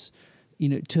statements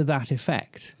to that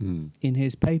effect in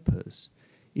his papers.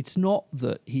 It's not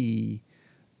that he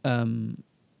was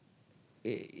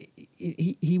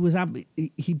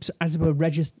as it were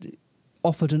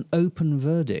offered an open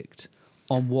verdict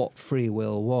on what free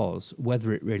will was,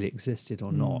 whether it really existed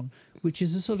or not, which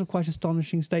is a sort of quite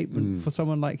astonishing statement for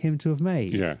someone like him to have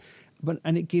made. Yes.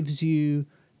 And it gives you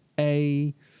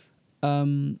a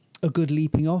good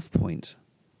leaping off point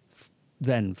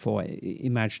then for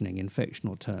imagining in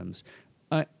fictional terms.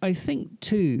 I think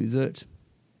too that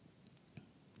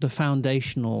the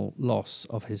foundational loss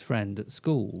of his friend at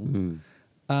school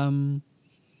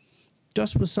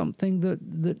just was something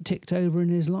that ticked over in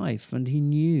his life, and he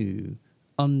knew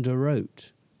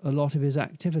underwrote a lot of his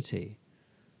activity.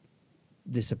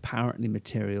 This apparently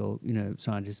material,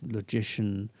 scientist,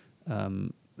 logician,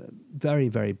 very,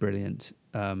 very brilliant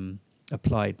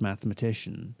applied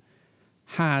mathematician,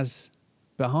 has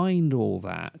behind all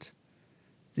that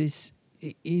this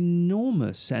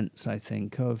enormous sense, I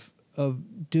think, of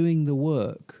doing the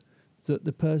work that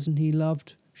the person he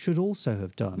loved should also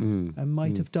have done and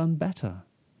might have done better.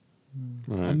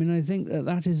 Right. I mean, I think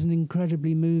that is an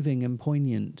incredibly moving and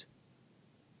poignant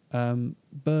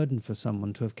burden for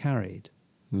someone to have carried.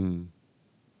 So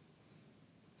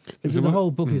the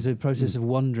whole book is a process of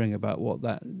wondering about what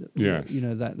that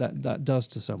that does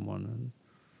to someone.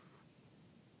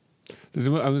 There's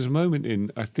a moment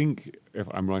in, I think, if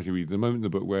I'm right in reading, the moment in the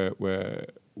book where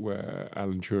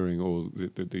Alan Turing or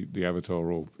the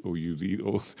Avatar or you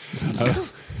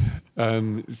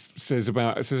says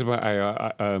about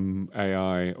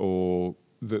AI or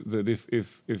that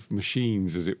if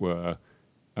machines, as it were,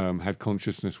 had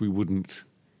consciousness, we wouldn't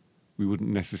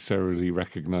necessarily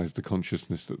recognize the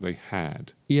consciousness that they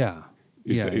had. Yeah.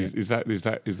 Is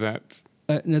that?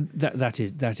 No,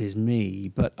 that is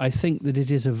me, but I think that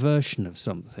it is a version of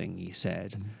something he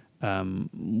said,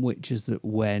 which is that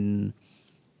when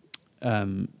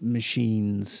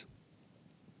machines,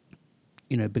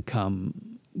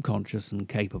 become conscious and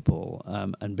capable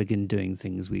and begin doing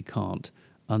things we can't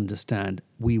understand,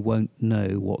 we won't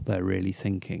know what they're really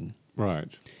thinking.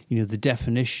 Right. The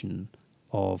definition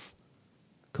of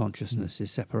consciousness is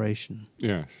separation.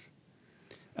 Yes.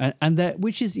 And that,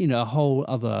 which is, a whole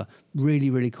other really,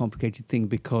 really complicated thing,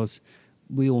 because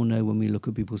we all know when we look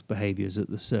at people's behaviours that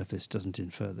the surface doesn't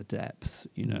infer the depth,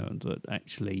 and that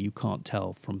actually you can't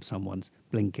tell from someone's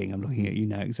blinking. I'm looking at you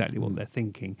now exactly what they're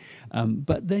thinking.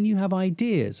 But then you have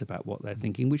ideas about what they're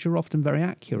thinking, which are often very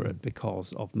accurate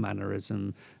because of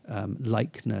mannerism,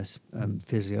 likeness,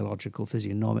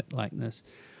 physiognomic likeness.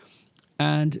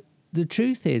 And the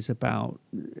truth is about,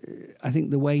 I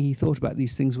think the way he thought about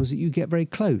these things was that you get very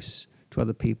close to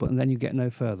other people and then you get no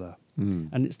further.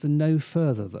 And it's the no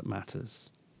further that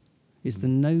matters. It's the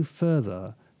no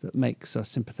further that makes us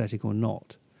sympathetic or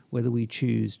not, whether we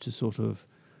choose to sort of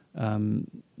think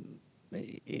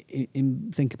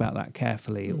about that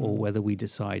carefully or whether we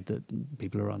decide that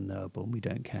people are unknowable and we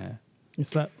don't care.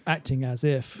 It's that acting as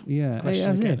if. Yeah, question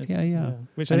as again. if, yeah.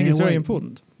 Which I think is very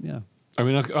important. Yeah. I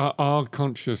mean, are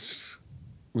conscious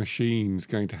machines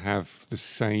going to have the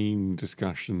same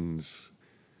discussions?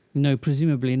 No,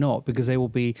 presumably not, because they will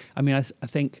be. I mean, I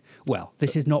think. Well,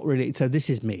 this is not really. So this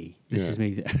is me. This is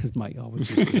me, as Mike Harwood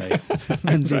used to say.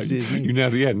 And this is me. You now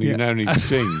the end. You now need to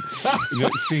sing. You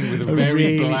need to sing with a very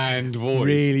really bland voice.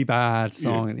 Really bad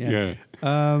song. Yeah.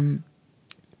 Oh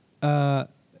no,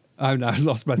 I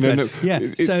lost my thread. No.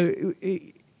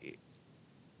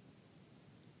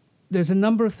 There's a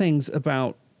number of things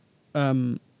about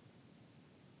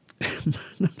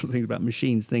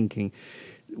machines thinking.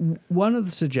 One of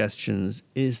the suggestions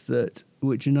is that,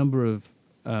 which a number of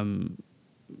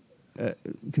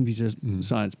computer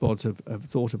science bods have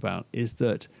thought about, is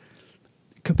that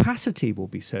capacity will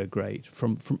be so great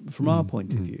from our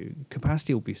point of view.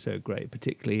 Capacity will be so great,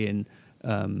 particularly in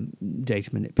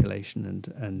data manipulation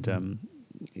and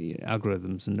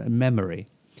algorithms and memory,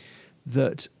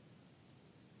 that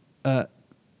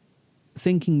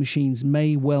thinking machines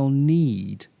may well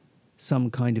need some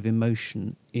kind of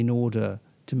emotion in order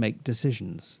to make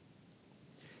decisions,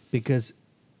 because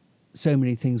so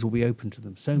many things will be open to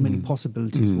them, so many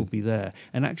possibilities will be there.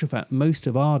 In actual fact, most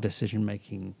of our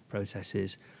decision-making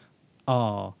processes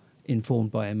are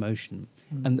informed by emotion,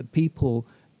 and that people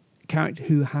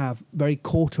who have very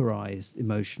cauterized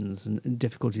emotions and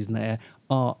difficulties in there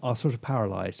are sort of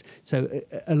paralyzed. So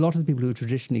a lot of the people who were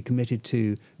traditionally committed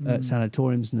to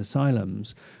sanatoriums and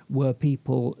asylums were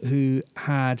people who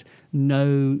had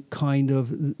no kind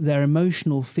of, their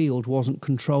emotional field wasn't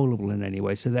controllable in any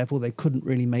way, so therefore they couldn't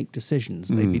really make decisions.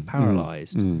 They'd be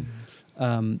paralyzed.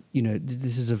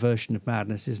 This is a version of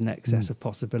madness, is an excess of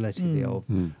possibility, the old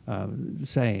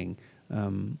saying.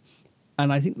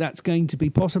 And I think that's going to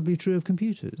be possibly true of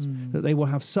computers, that they will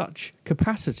have such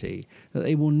capacity that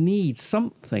they will need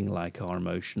something like our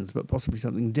emotions, but possibly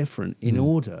something different in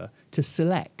order to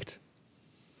select.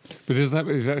 But does that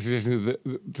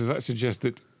suggest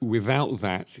that without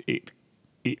that it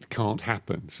can't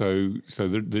happen? So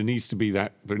there needs to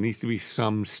be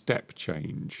some step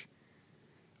change.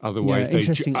 Otherwise,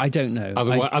 interesting. I don't know.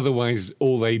 Otherwise,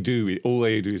 all they do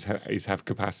is have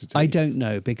capacity. I don't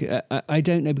know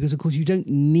because, of course, you don't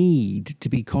need to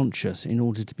be conscious in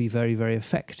order to be very, very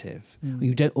effective.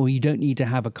 You don't need to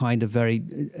have a kind of very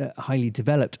highly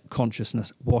developed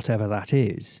consciousness, whatever that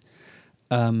is.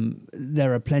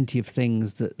 There are plenty of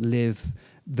things that live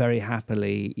very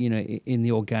happily, in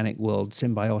the organic world,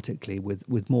 symbiotically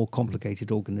with more complicated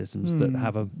organisms that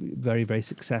have a very, very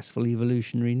successful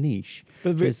evolutionary niche.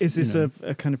 But is this a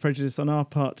kind of prejudice on our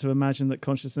part to imagine that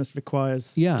consciousness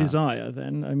requires desire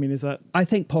then? I mean, is that... I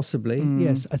think possibly,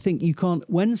 yes. I think you can't...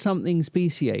 When something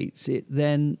speciates, it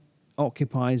then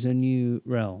occupies a new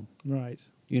realm. Right.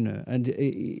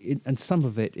 And some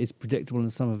of it is predictable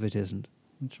and some of it isn't.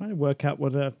 I'm trying to work out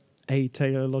what a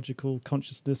teleological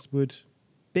consciousness would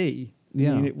be. I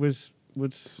mean, it was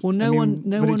would? Well, no one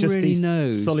really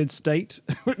knows. Solid state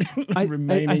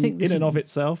remaining I think in and of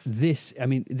itself. This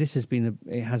has been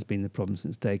the problem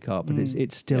since Descartes, but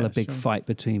it's still a big fight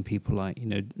between people like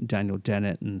Daniel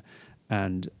Dennett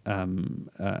and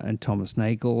Thomas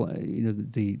Nagel,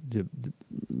 the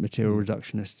material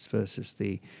reductionists versus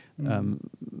the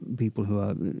people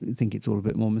who think it's all a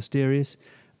bit more mysterious.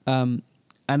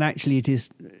 And actually, it is.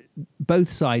 Both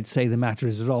sides say the matter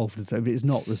is resolved, but it's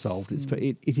not resolved.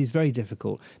 It is very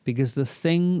difficult because the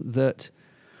thing that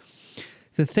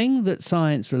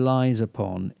science relies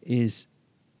upon is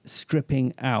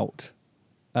stripping out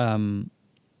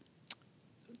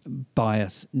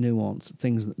bias, nuance,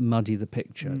 things that muddy the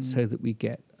picture, so that we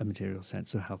get a material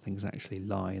sense of how things actually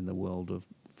lie in the world of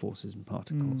forces and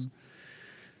particles.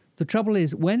 The trouble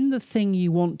is, when the thing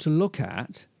you want to look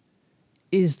at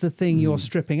is the thing you're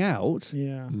stripping out,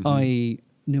 i.e.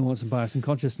 nuance and bias and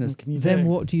consciousness, then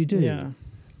what do you do? Yeah.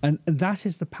 And that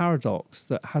is the paradox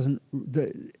that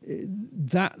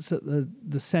that's at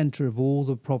the centre of all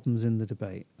the problems in the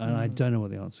debate. And I don't know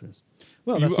what the answer is.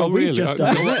 Well, that's what we've just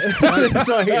done. I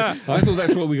thought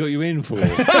that's what we got you in for.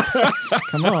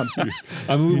 Come on.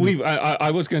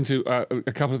 I was going to,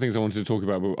 a couple of things I wanted to talk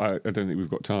about, but I don't think we've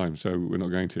got time, so we're not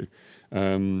going to.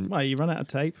 Well, you run out of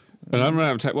tape. And I'm running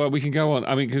out of tape. Well, we can go on.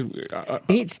 I mean, because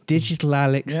it's digital,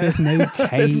 Alex. Yeah. There's no tape.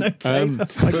 There's no tape.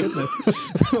 My goodness.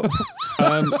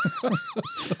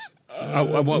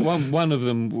 One of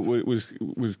them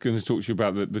was going to talk to you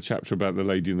about the chapter about the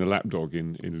lady and the lapdog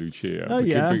in Lucia. Oh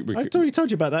yeah, I've already told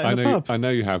you about that in the pub. I know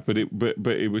you have, but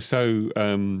it was so.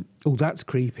 Oh, that's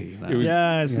creepy. It was,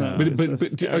 yeah, it's not.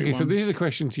 But okay, so this is a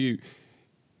question to you.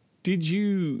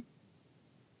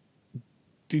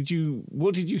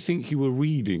 What did you think you were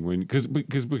reading when? Because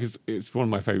it's one of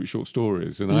my favourite short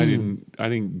stories, and I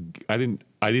didn't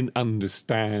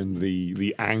understand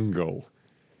the angle.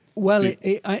 Well,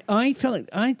 I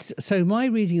felt so. My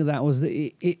reading of that was that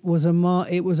it was a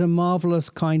marvelous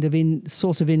kind of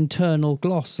sort of internal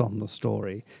gloss on the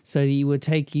story. So you were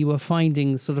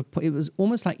finding sort of, it was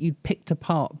almost like you'd picked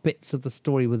apart bits of the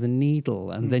story with a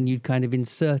needle, and then you'd kind of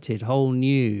inserted whole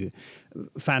new,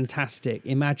 fantastic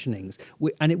imaginings,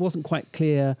 and it wasn't quite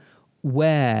clear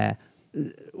where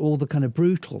all the kind of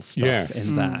brutal stuff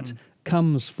in that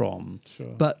comes from,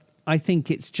 but I think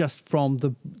it's just from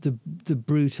the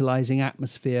brutalizing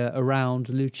atmosphere around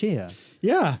Lucia.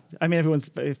 Yeah, I mean, everyone's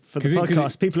for the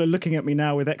podcast. People are looking at me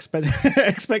now with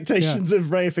expectations of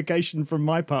reification from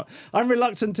my part. I'm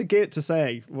reluctant to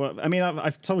say. Well, I mean,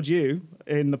 I've told you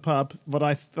in the pub what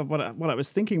I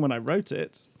was thinking when I wrote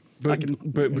it. But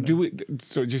do we?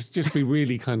 So just be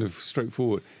really kind of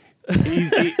straightforward.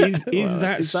 Is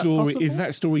that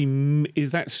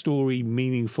story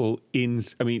meaningful in?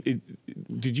 I mean,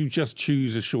 did you just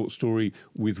choose a short story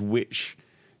with which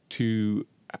to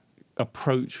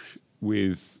approach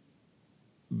with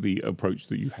the approach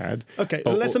that you had? Okay,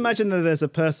 let's imagine that there's a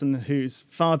person whose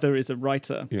father is a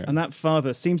writer, and that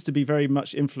father seems to be very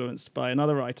much influenced by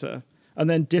another writer, and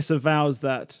then disavows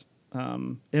that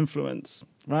influence,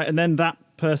 right? And then that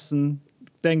person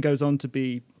then goes on to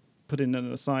be put in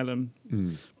an asylum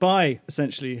by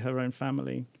essentially her own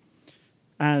family,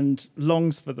 and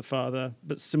longs for the father,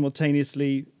 but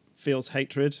simultaneously feels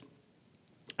hatred,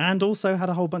 and also had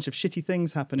a whole bunch of shitty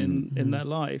things happen in their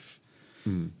life.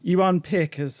 You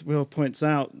unpick, as Will points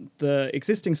out, the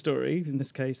existing story, in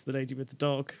this case, the lady with the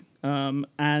dog,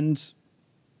 and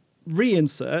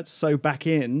reinsert, so back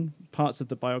in parts of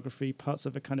the biography, parts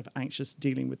of a kind of anxious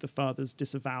dealing with the father's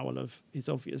disavowal of his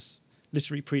obvious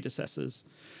literary predecessors,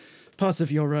 parts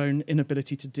of your own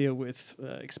inability to deal with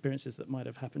experiences that might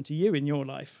have happened to you in your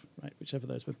life, right, whichever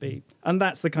those would be. And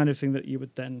that's the kind of thing that you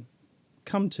would then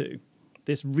come to,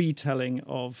 this retelling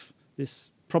of this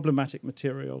problematic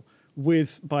material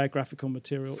with biographical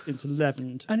material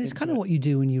interleavened. And it's kind of what you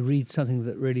do when you read something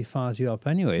that really fires you up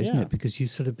anyway, isn't it? Because you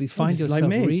sort of find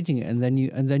yourself reading it, and then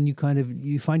you kind of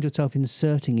find yourself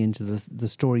inserting into the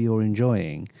story you're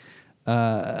enjoying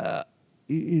all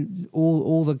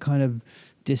the kind of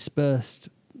dispersed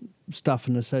stuff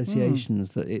and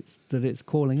associations that it's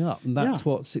calling up, and that's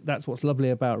what's lovely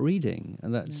about reading.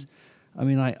 And that's, I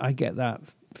mean, I get that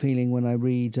feeling when I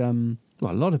read a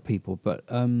lot of people, but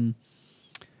often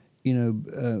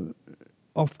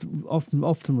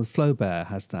with Flaubert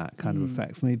has that kind of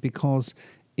effect for me, because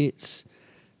it's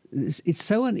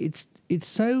so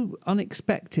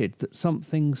unexpected that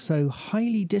something so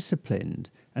highly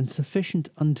disciplined and sufficient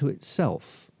unto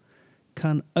itself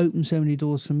can open so many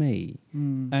doors for me,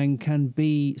 and can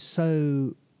be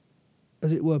so,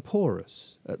 as it were,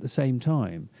 porous at the same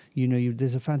time.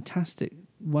 There's a fantastic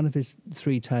one of his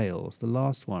three tales, the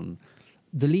last one,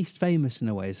 the least famous in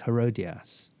a way is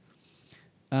Herodias.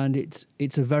 And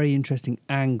it's a very interesting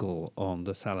angle on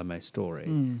the Salome story.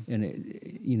 And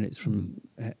it's from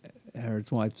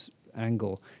Herod's wife's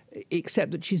angle,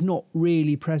 except that she's not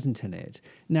really present in it.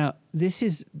 Now, this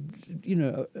is,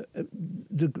 the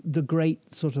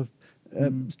great sort of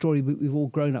story we've all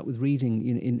grown up with reading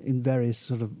in various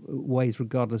sort of ways,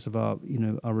 regardless of our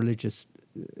religious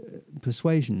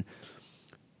persuasion.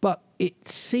 But it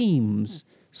seems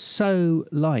so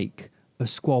like a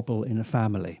squabble in a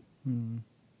family. And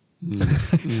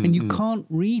you can't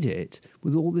read it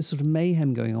with all this sort of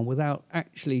mayhem going on without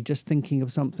actually just thinking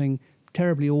of something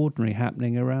terribly ordinary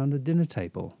happening around a dinner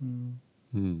table.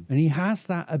 And he has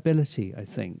that ability, I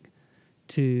think,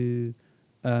 to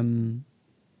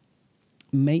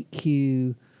make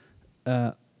you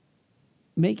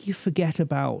forget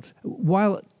about,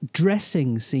 while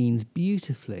dressing scenes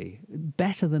beautifully,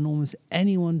 better than almost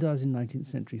anyone does in 19th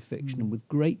century fiction, and with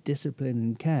great discipline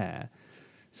and care,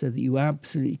 so that you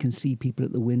absolutely can see people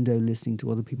at the window listening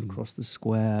to other people across the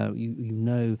square. You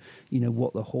know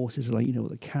what the horses are like, you know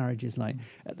what the carriage is like.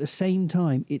 At the same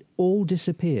time, it all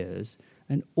disappears,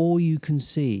 and all you can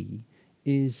see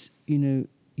is,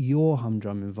 your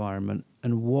humdrum environment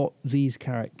and what these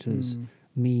characters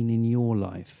mean in your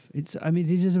life. It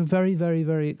is a very, very,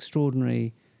 very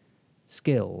extraordinary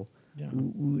skill,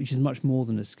 which is much more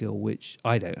than a skill which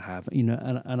I don't have,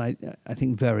 and I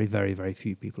think very, very, very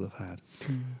few people have had.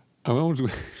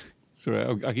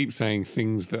 Sorry, I keep saying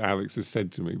things that Alex has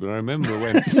said to me, but I remember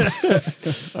when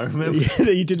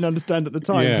that you didn't understand at the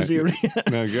time. Yeah,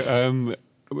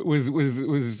 was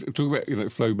talking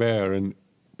about Flaubert and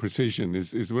precision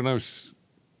is when I was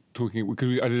talking,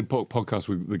 because I did a podcast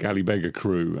with the Galley Beggar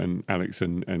crew, and Alex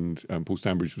and Paul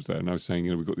Sandbridge was there, and I was saying,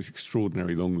 we've got this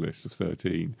extraordinary long list of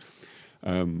 13. I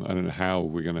don't know how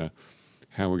we're gonna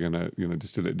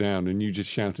distill it down, and you just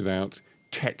shouted out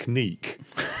technique.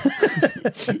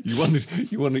 you want us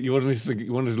to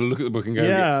look at the book and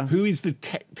go, who is the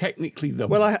technically the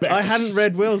best? I hadn't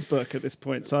read Will's book at this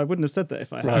point, so I wouldn't have said that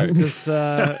if I had, because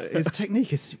his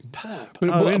technique is superb.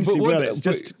 It's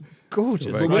just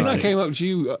gorgeous. But when I came up to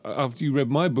you after you read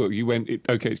my book, you went,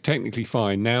 "Okay, it's technically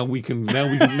fine. Now we can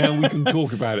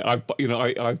talk about it.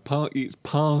 It's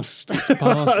past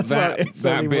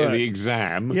that bit of the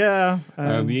exam. Yeah,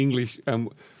 the English.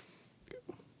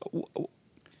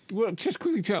 Well, just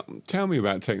quickly tell me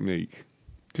about technique,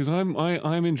 because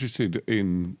I'm interested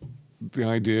in the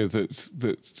idea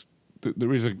that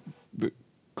there is that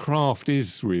craft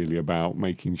is really about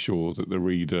making sure that the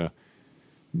reader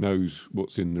knows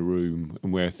what's in the room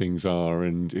and where things are,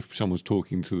 and if someone's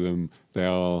talking to them, they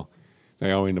are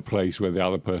in a place where the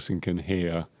other person can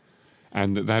hear,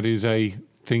 and that is a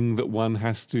thing that one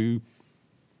has to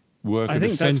work. I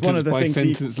think that's one of the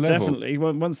things. Definitely,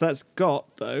 once that's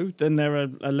got, though, then there are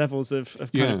levels of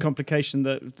kind of complication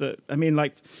that I mean,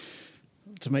 like,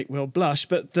 to make Will blush,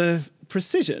 but the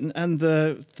precision and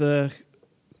the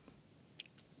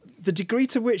degree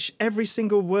to which every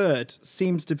single word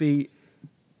seems to be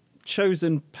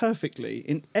chosen perfectly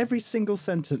in every single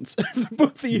sentence of the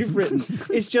book that you've written.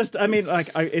 It's just,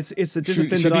 it's a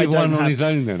discipline that I don't have. Should he be one on his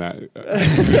own then?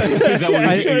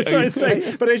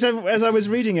 But as I was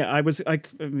reading it,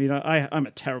 I'm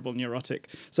a terrible neurotic.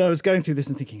 So I was going through this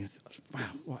and thinking,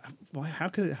 wow, why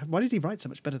does he write so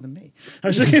much better than me? I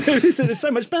was like, it's so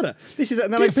much better. This is,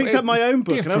 and then I picked up my own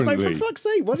book and I was like, for fuck's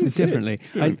sake, what is differently?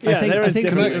 This? I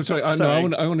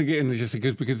want to get in this just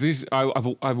because this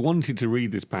I've wanted to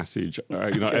read this passage,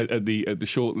 at the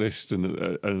shortlist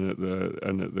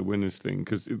and at the winners thing,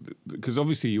 because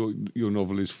obviously your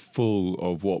novel is full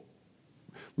of what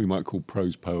we might call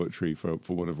prose poetry for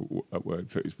whatever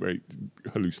word. So it's very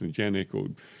hallucinogenic or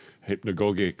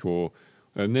hypnagogic or.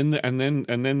 And then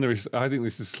there is. I think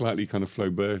this is slightly kind of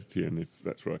Flaubertian, if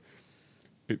that's right.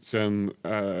 It's the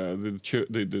Alan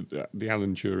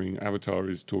Turing avatar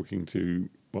is talking to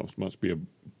what must be a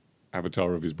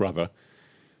avatar of his brother,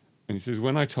 and he says,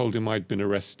 "When I told him I'd been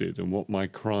arrested and what my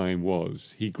crime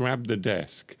was, he grabbed the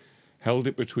desk, held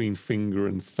it between finger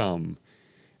and thumb.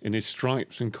 In his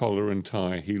stripes and collar and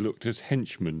tie, he looked as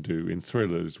henchmen do in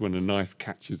thrillers when a knife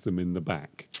catches them in the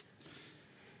back."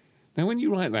 Now, when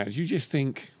you write that, you just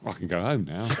think, I can go home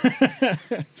now.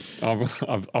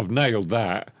 I've nailed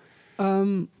that.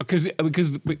 Because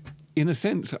in a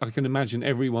sense, I can imagine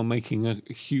everyone making a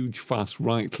huge fuss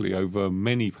rightly over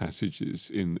many passages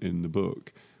in the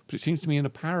book. But it seems to me in a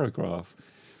paragraph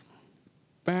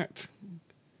that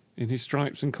in his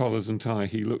stripes and collars and tie,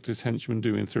 he looked as henchmen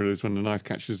do in thrillers when the knife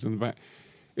catches them in the back.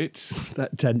 it's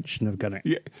that tension of going.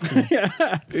 Yeah,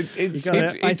 it is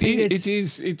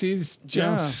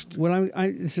just. Well,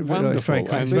 it's very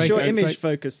kind. So it's your image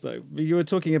focus, though. You were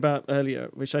talking about earlier,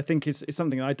 which I think is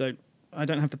something I don't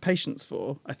have the patience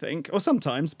for. I think, or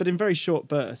sometimes, but in very short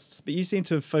bursts. But you seem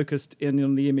to have focused in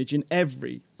on the image in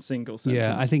every single sentence.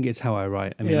 Yeah, I think it's how I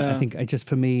write. I mean, I think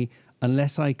for me,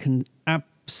 unless I can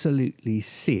absolutely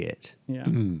see it. Yeah.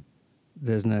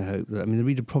 There's no hope. I mean, the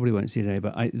reader probably won't see it anyway,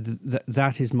 but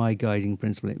that is my guiding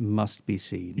principle. It must be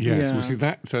seen. Yes, well, see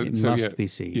that. It must be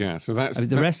seen. Yeah, so that's...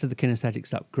 the rest of the kinesthetic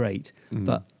stuff, great,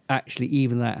 but actually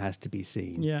even that has to be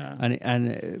seen. Yeah. And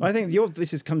I think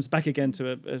comes back again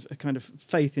to a kind of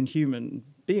faith in human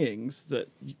beings that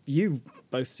you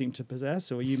both seem to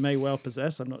possess, or you may well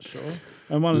possess, I'm not sure.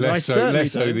 And less so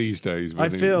these days. I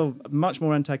feel much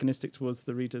more antagonistic towards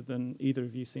the reader than either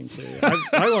of you seem to.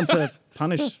 I want to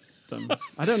punish them.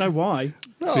 I don't know why.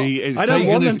 See, I don't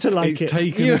want them to like it. I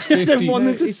don't want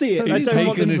them to see it. It's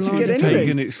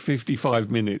taken its 55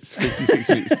 minutes, 56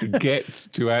 minutes to get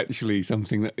to actually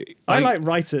something that... I like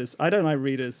writers. I don't like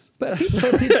readers. But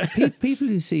people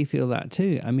who feel that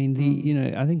too. I mean,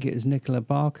 I think it was Nicola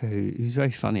Barker who's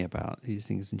very funny about these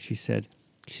things, and she said,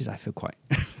 I feel quite...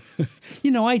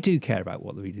 I do care about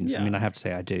what the reading is. I mean, I have to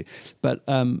say I do. But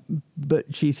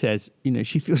she says,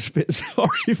 she feels a bit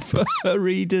sorry for her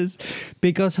readers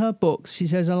because her books, she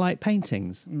says, are like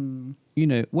paintings. When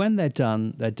they're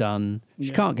done, they're done.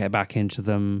 She can't get back into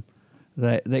them.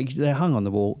 They're hung on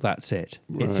the wall. That's it.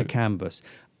 Right. It's a canvas.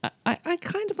 I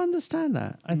kind of understand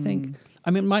that. I think,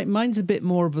 mine's a bit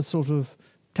more of a sort of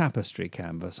tapestry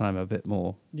canvas. I'm a bit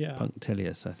more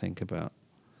punctilious, I think, about...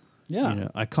 Yeah,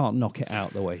 I can't knock it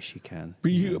out the way she can.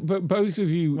 But both of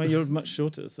you. Well, you're much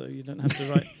shorter, so you don't have to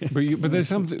write. but there's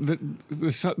something that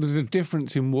there's a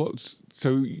difference in what.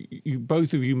 So you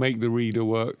both of you make the reader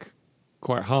work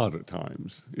quite hard at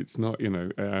times. It's not,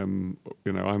 I'm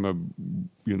a,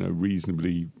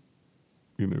 reasonably,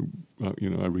 I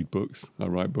read books, I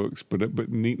write books, but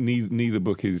neither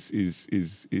book is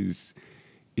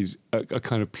a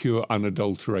kind of pure,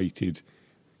 unadulterated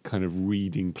kind of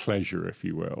reading pleasure, if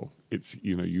you will. It's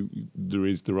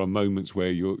there are moments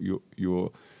where you're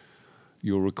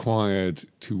required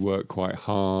to work quite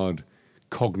hard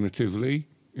cognitively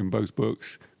in both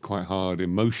books, quite hard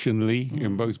emotionally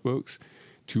in both books,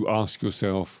 to ask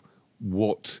yourself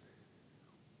what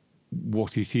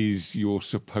it is you're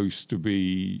supposed to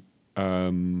be,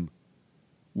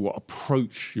 what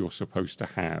approach you're supposed to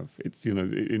have. It's you're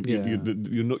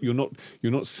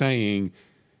not saying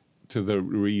to the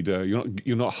reader,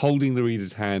 you're not holding the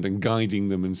reader's hand and guiding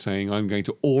them and saying, I'm going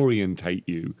to orientate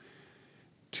you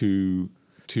to...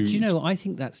 Do you know, I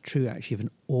think that's true actually of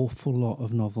an awful lot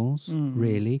of novels,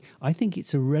 really. I think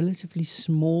it's a relatively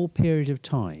small period of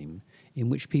time in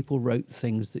which people wrote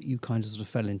things that you kind of sort of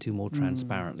fell into more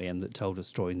transparently and that told a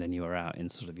story, and then you were out in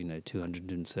sort of,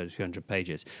 230, 300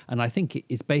 pages. And I think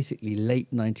it's basically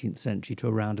late 19th century to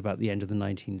around about the end of the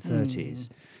 1930s,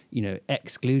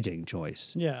 excluding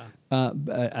Joyce. Yeah.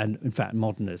 And in fact,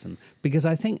 modernism. Because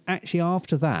I think actually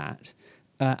after that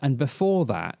and before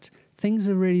that, things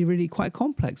are really, really quite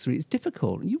complex. It's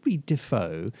difficult. You read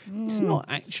Defoe, it's not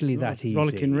actually that easy.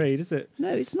 Rollicking read, is it?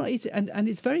 No, it's not easy. And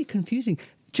it's very confusing.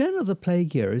 Journal of the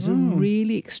Plague Year is a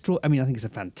really extraordinary... I think it's a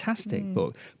fantastic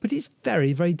book, but it's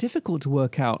very, very difficult to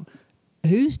work out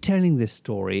who's telling this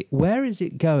story, where is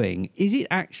it going, is it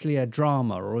actually a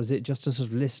drama, or is it just a sort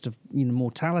of list of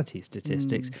mortality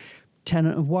statistics?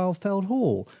 Tenant of Wildfeld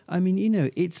Hall. I mean,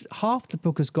 it's half the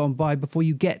book has gone by before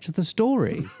you get to the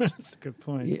story. That's a good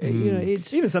point.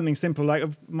 It's even something simple like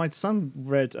my son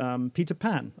read Peter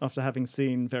Pan after having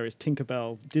seen various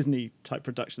Tinkerbell Disney type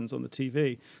productions on the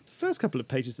TV. The first couple of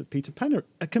pages of Peter Pan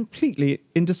are completely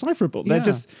indecipherable.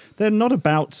 They're not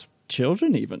about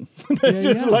children even. They're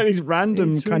just like these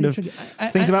random it's kind really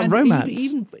of things about romance.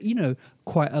 Even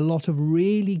quite a lot of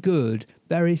really good,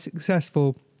 very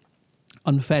successful,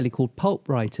 unfairly called pulp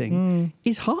writing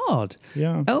is hard.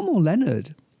 Yeah. Elmore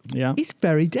Leonard. Yeah. It's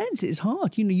very dense. It's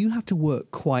hard. You have to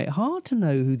work quite hard to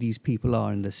know who these people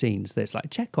are in the scenes. There's like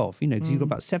Chekhov, because you've got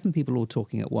about 7 people all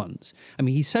talking at once. I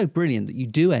mean, he's so brilliant that you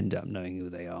do end up knowing who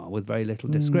they are with very little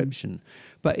description.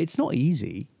 But it's not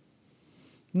easy.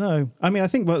 No. I mean, I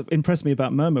think what impressed me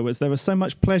about Murmur was there was so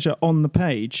much pleasure on the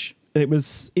page. It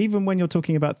was, even when you're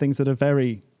talking about things that are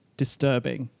very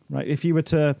disturbing, right? If you were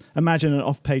to imagine an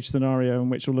off-page scenario in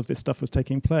which all of this stuff was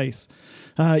taking place,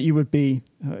 you would be,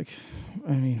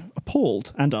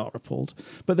 appalled, and are appalled.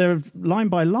 But there, line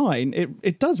by line,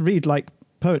 it does read like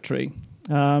poetry.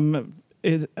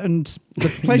 and the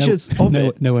pleasures of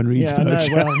it. No one reads no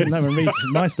one reads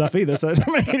my stuff either, so it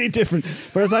doesn't make any difference.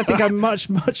 Whereas I think I'm much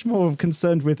more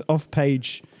concerned with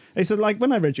off-page. So like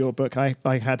when I read your book, I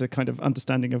had a kind of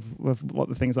understanding of what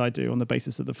the things I do on the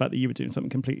basis of the fact that you were doing something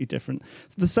completely different.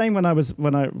 The same when I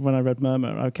read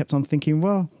Murmur, I kept on thinking,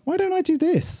 well, why don't I do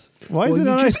this? Why is it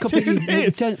that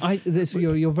I do this?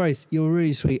 You're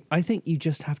really sweet. I think you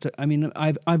just have to. I mean,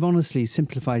 I've honestly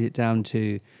simplified it down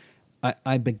to.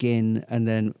 I begin and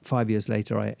then 5 years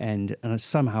later I end, and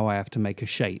somehow I have to make a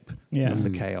shape of the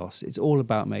chaos. It's all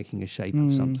about making a shape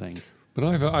of something. But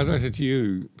as I said to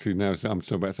you, I'm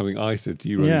talking about something I said to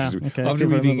you. Okay, after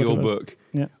reading your book,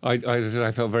 I said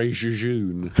I felt very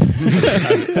jejune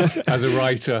as a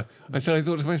writer. I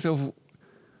thought to myself,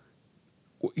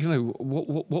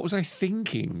 what was I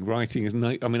thinking writing as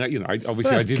I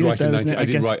did write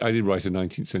a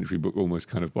 19th century book almost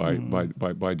kind of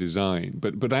by design,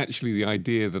 but actually the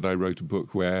idea that I wrote a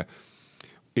book where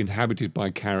inhabited by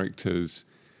characters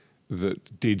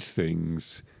that did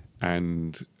things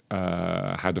and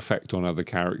had effect on other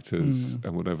characters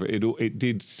and whatever, it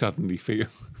did suddenly feel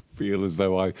as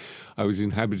though I was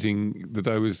inhabiting that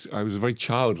I was a very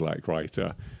childlike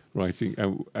writer writing,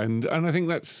 and I think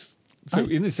that's. So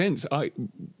in a sense, I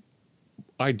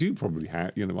do probably I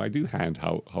do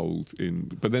handhold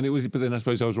in, but then I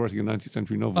suppose I was writing a 19th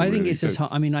century novel. I think it's just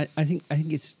hard. I mean, I think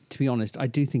it's, to be honest, I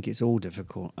do think it's all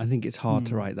difficult. I think it's hard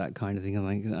to write that kind of thing, and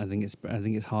I think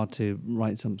it's hard to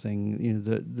write something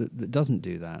that doesn't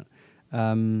do that.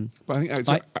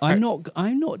 But I'm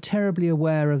not terribly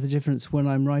aware of the difference when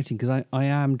I'm writing, because I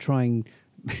am trying.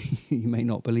 You may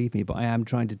not believe me, but I am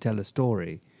trying to tell a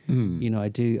story. I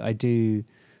do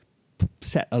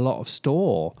set a lot of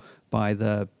store by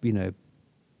the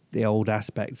old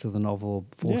aspects of the novel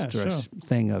Forster's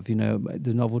thing of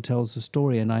the novel tells a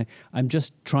story, and I'm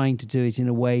just trying to do it in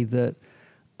a way that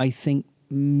I think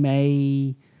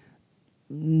may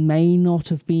not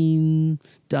have been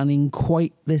done in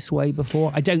quite this way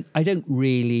before. I don't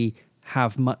really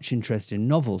have much interest in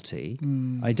novelty.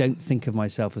 I don't think of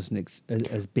myself as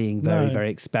being very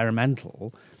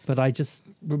experimental, but I just.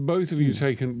 But both of you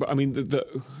taken. I mean,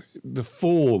 the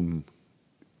form.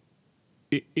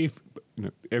 If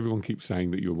everyone keeps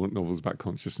saying that your novel's about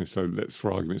consciousness, so let's,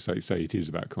 for argument's sake, say it is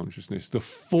about consciousness. The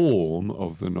form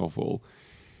of the novel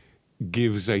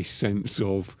gives a sense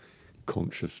of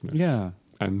consciousness. Yeah.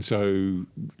 And so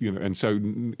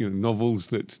novels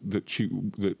that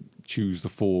choose the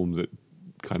form that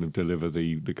kind of deliver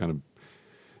the kind of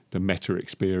the meta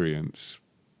experience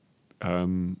are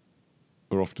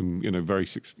often very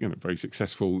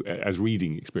successful as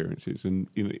reading experiences. And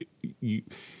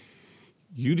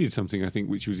you did something, I think,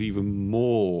 which was even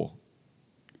more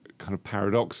kind of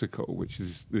paradoxical, which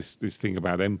is this thing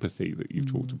about empathy that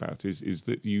you've talked about. Is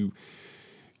that you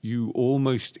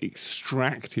almost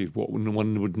extracted what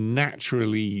one would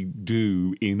naturally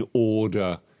do in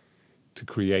order to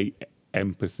create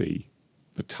empathy,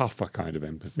 the tougher kind of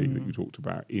empathy that you talked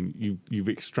about. You've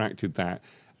extracted that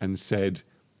and said,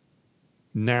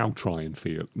 now try and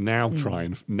feel. Now try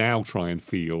and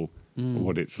feel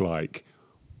what it's like.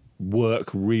 Work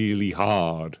really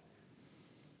hard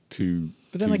to.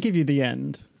 But then I give you the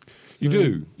end. So.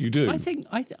 You do. I think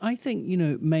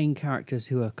main characters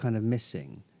who are kind of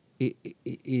missing. It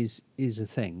is a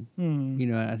thing,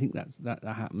 I think that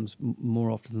happens more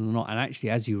often than not. And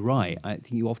actually, as you write, I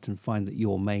think you often find that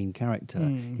your main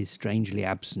character is strangely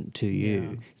absent to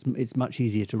you. It's much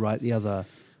easier to write the other.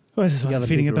 Well, this is what I'm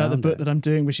feeling about the book that I'm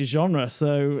doing, which is genre.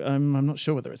 So I'm not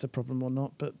sure whether it's a problem or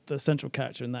not. But the central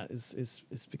character in that is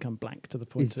become blank to the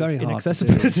point of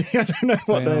inaccessibility. I don't know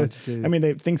what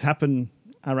things happen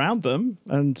around them,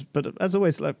 but as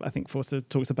always, I think Forster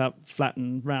talks about flat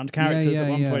and round characters at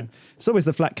one point. It's always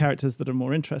the flat characters that are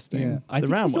more interesting. I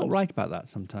think he's not right about that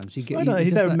sometimes.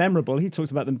 They're memorable. He talks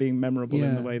about them being memorable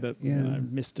in the way that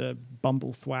Mr.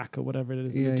 Bumblethwack or whatever it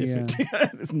is. Different.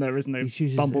 Isn't there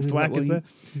Bumblethwack? Is there?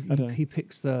 He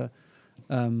picks the.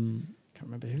 Can't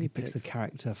remember who he picks. The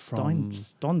character from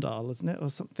Stendhal, isn't it,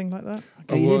 or something like that?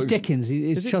 It's Dickens.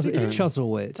 It's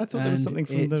Chuzzlewit. I thought there was something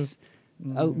from the.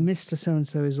 Oh, Mr.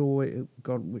 So-and-so is always...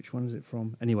 God, which one is it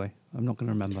from? Anyway, I'm not going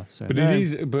to remember. So. But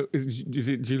is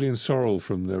it Julian Sorrell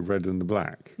from The Red and the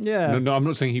Black? Yeah. No, I'm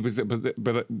not saying he was...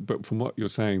 But from what you're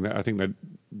saying, that I think that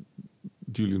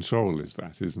Julian Sorrell is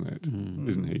that, isn't it?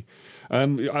 Isn't he?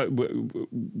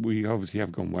 We obviously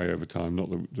have gone way over time,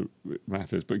 not that it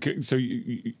matters. But so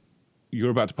you're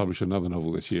about to publish another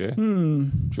novel this year. Do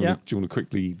you want to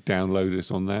quickly download us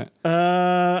on that?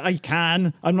 I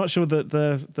can. I'm not sure that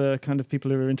the kind of people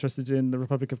who are interested in the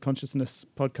Republic of Consciousness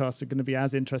podcast are going to be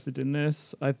as interested in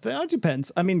this. It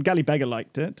depends. I mean, Gally Beggar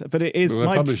liked it, but it is. Well,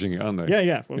 they're publishing it, aren't they?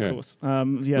 Yeah. Well, of course.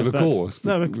 Well, of course.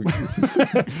 No,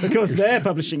 of course they're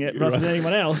publishing it rather than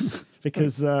anyone else.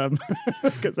 Because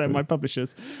they're my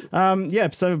publishers.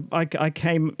 So I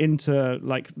came into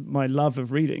like my love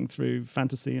of reading through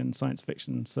fantasy and science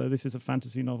fiction. So this is a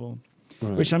fantasy novel,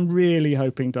 which I'm really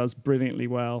hoping does brilliantly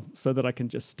well, so that I can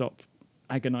just stop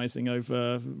agonizing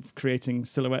over creating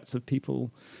silhouettes of people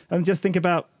and just think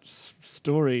about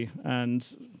story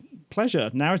and pleasure,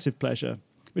 narrative pleasure.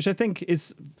 Which I think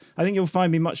you'll find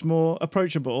me much more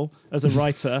approachable as a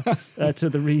writer to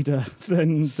the reader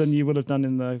than you would have done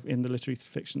in the literary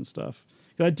fiction stuff.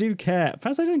 I do care.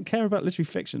 Perhaps I don't care about literary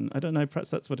fiction. I don't know.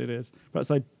 Perhaps that's what it is.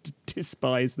 Perhaps I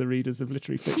despise the readers of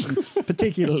literary fiction,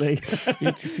 particularly.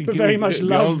 But very much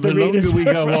love the readers. The longer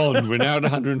we go on, we're now at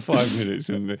 105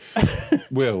 minutes.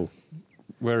 Will,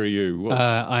 where are you?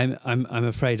 I'm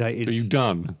afraid are you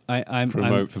done? I'm for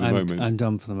the moment. I'm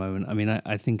done for the moment. I mean,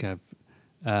 I think I've.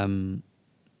 All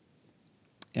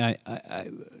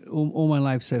my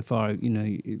life so far,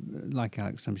 like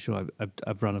Alex, I'm sure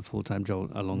I've run a full-time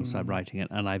job alongside writing it,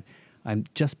 and I'm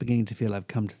just beginning to feel I've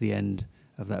come to the end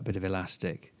of that bit of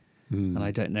elastic, and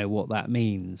I don't know what that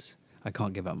means. I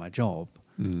can't give up my job.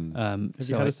 Have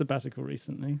you had a sabbatical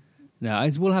recently? No,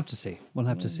 we'll have to see. We'll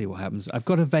have to see what happens. I've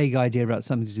got a vague idea about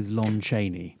something to do with Lon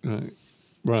Chaney.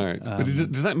 Right. But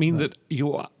does that mean that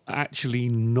you're actually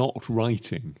not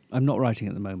writing? I'm not writing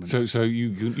at the moment. So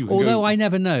you can Although I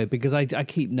never know, because I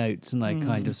keep notes and I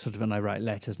kind of and I write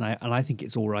letters and I think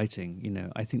it's all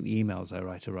writing. I think the emails I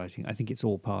write are writing. I think it's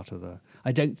all part of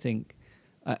I don't think.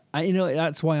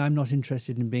 That's why I'm not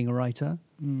interested in being a writer.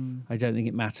 I don't think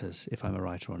it matters if I'm a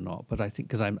writer or not. But I think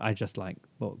because I just like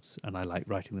books and I like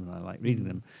writing them and I like reading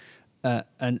them,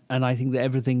 and I think that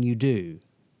everything you do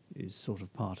is sort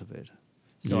of part of it.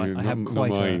 So I have quite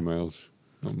not my emails.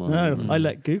 Not my emails. I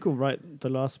let Google write the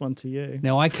last one to you.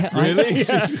 No, I really.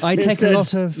 I take a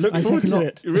lot of. Look forward to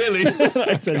it. Really,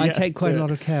 I take quite a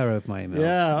lot of care of my emails.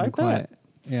 Yeah, I bet.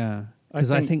 Yeah, because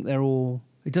I think they're all.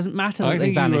 It doesn't matter that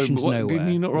they vanish into nowhere.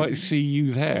 Didn't you not write "See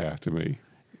you there" to me?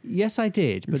 Yes, I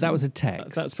did, but that was a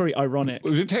text. That's pretty ironic. It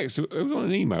was a text. It was on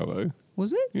an email though.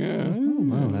 Was it? Yeah. Oh,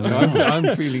 wow.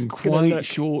 I'm feeling quite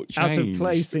shortchanged. Out of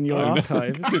place in your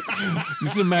archive.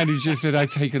 This is a man who just said I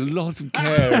take a lot of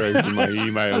care over my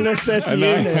emails. Unless they're to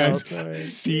you now.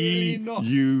 See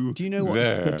you Do you know what?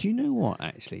 there. But do you know what,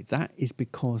 actually? That is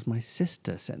because my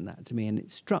sister sent that to me and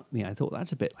it struck me. I thought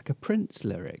that's a bit like a Prince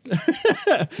lyric.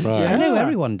 Right. I know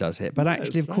everyone does it, but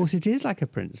actually, of course, it is like a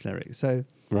Prince lyric. So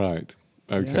Right.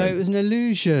 Okay. So it was an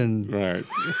illusion. Right.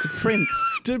 To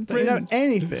Prince. To Prince. Know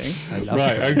anything.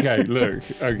 Right. Okay. Look.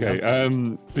 Okay.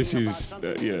 This has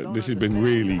been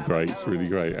really great.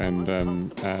 And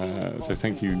so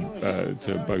thank you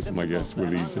to both of my guests,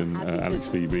 Will Eaves and Alex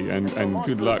Pheby, and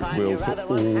good luck, Will, for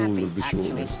all of the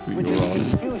shortlists that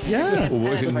you're on. Yeah. Or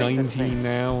what is it? 19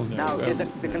 now. Now, is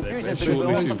it the confusion because we're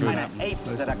all some kind of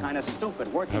apes that are kind of stupid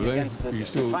working against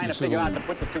this, trying to figure out to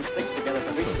put the two sticks together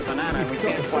to reach the banana, and we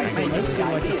can't quite make it.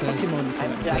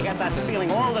 I get that feeling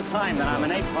all the time that I'm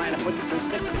an ape trying to put the two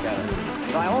sticks together.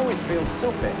 So I always feel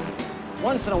stupid.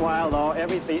 Once in a while, though,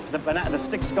 the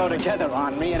sticks go together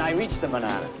on me, and I reach the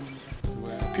banana.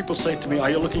 People say to me,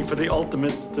 "Are you looking for the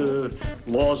ultimate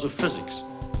laws of physics?"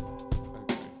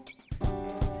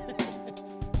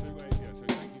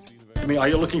 "Are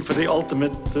you looking for the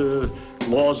ultimate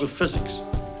laws of physics?"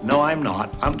 No, I'm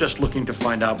not. I'm just looking to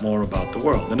find out more about the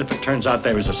world. And if it turns out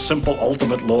there is a simple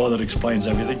ultimate law that explains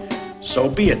everything, so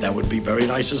be it. That would be very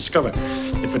nice to discover.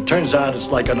 If it turns out it's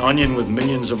like an onion with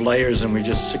millions of layers and we're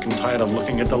just sick and tired of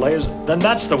looking at the layers, then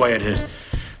that's the way it is.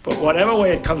 But whatever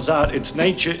way it comes out, its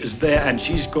nature is there and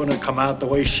she's going to come out the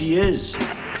way she is.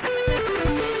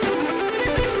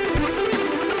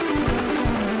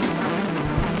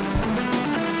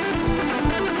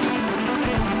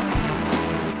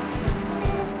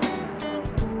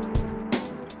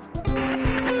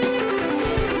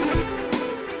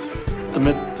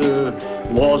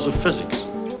 Laws of physics.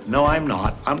 No, I'm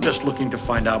not. I'm just looking to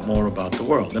find out more about the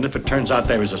world. And if it turns out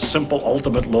there is a simple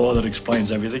ultimate law that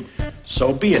explains everything,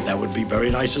 so be it. That would be very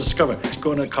nice to discover. It's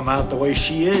going to come out the way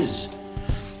she is.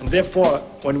 And therefore,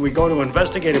 when we go to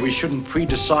investigate it, we shouldn't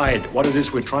pre-decide what it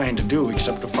is we're trying to do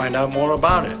except to find out more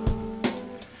about it.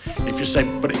 If you say,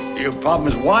 but your problem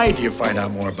is, why do you find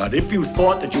out more about it? If you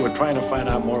thought that you were trying to find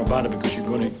out more about it because you're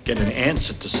going to get an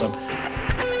answer to some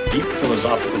deep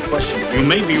philosophical question, you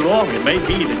may be wrong. It may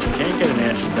be that you can't get an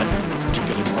answer to that.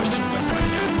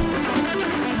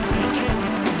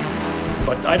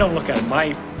 But I don't look at it.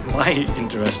 My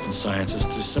interest in science is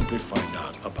to simply find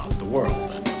out about the world.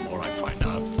 And the more I find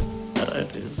out, the better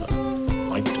it is. I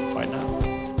like to find out.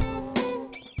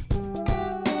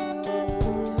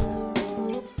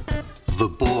 The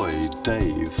boy,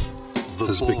 Dave,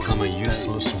 has become a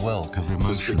useless whelk of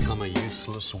emotion.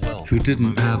 Who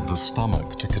didn't have the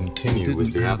stomach to continue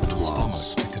with the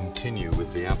abattoirs.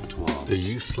 A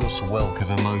useless whelk of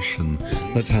emotion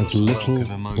that has little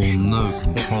or no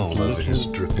control over his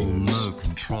drippings.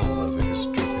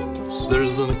 There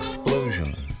is an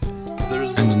explosion.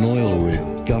 And an oil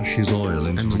rig gushes oil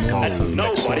into the Gulf.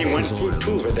 Nobody went through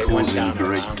Tuva. They went down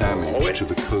great damage to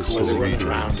the coastal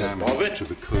regions.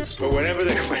 But whenever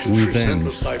they went We through then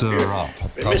central stir Siberia, up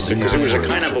they missed it because it was a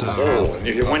kind of a bowl. And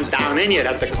if you went down in, you'd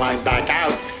have to climb back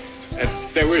out. And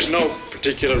there was no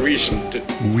particular reason to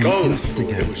go.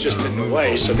 It was just in the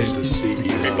way, so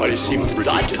everybody seemed to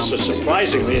dodge it. So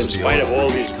surprisingly, in spite of all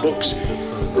these books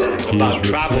about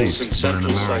travels in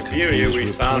central Siberia,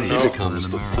 we found no becomes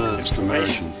the first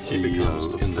American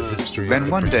CEO in the history. Then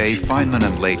one day, Feynman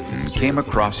and Leighton came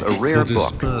across a rare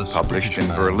book published in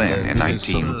Berlin in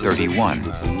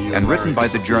 1931 and written by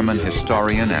the German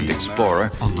historian and explorer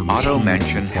Otto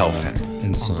Mencken Helfen.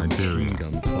 In Siberian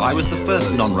gunfire. I was the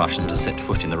first non-Russian to set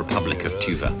foot in the Republic of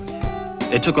Tuva.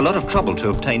 It took a lot of trouble to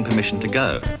obtain permission to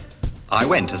go. I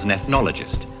went as an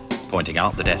ethnologist, pointing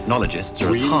out that ethnologists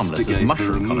are as harmless as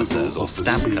mushroom connoisseurs or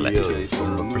stamp collectors.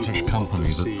 From the British company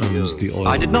that owns the oil.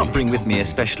 I did not bring with me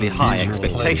especially high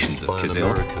expectations of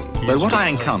Kizil, though what I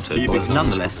encountered was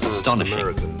nonetheless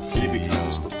astonishing.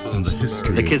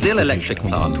 The Kizil electric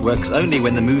plant works only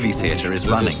when the movie theatre is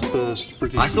running.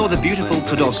 I saw the beautiful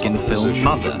Podolskin film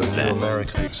Mother there.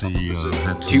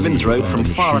 Tuvans rode from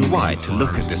far and wide to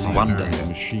look at this wonder.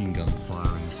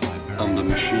 Under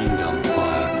machine gun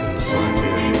fire in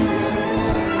Siberia.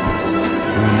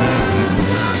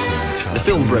 The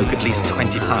film broke at least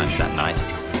 20 times that night,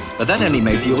 but that only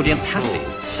made the audience happy.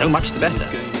 So much the better.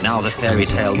 Now the fairy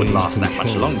tale would last that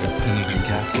much longer.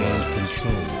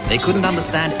 They couldn't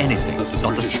understand anything,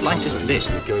 not the slightest bit.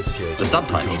 The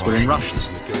subtitles were in Russian.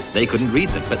 They couldn't read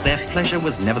them, but their pleasure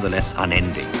was nevertheless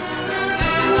unending.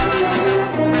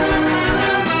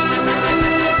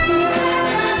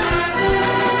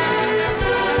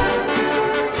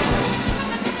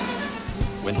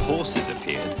 When horses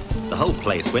appeared, the whole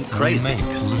place went crazy.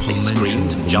 They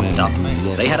screamed and jumped up.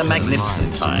 They had a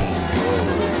magnificent time.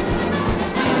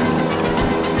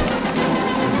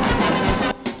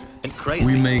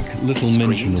 We make little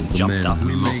mention of the men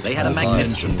who make They had a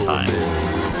magnificent time.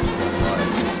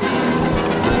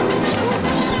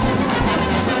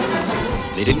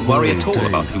 They didn't worry at all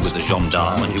about who was a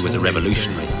gendarme and who was a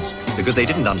revolutionary, because they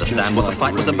didn't understand what the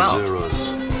fight was about.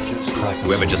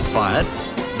 Whoever just fired,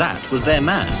 that was their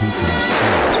man.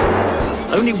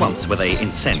 Only once were they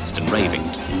incensed and raving.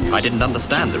 I didn't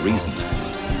understand the reason.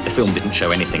 The film didn't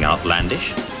show anything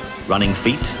outlandish. Running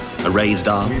feet, a raised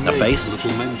arm, a face.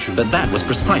 But that was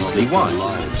precisely why.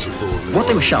 What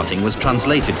they were shouting was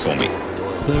translated for me.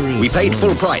 We paid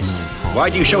full price. Why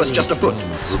do you show us just a foot?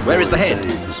 Where is the head?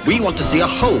 We want to see a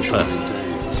whole person.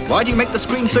 Why do you make the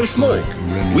screen so small?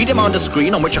 We demand a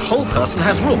screen on which a whole person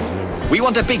has room. We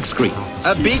want a big screen.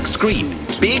 A big screen.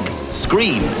 Big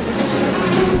screen.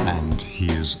 And he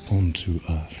is onto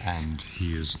us.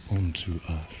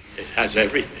 It has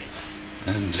everything.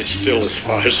 And it's still, as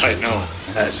far as I know,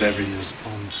 has everything.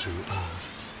 Onto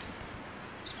us.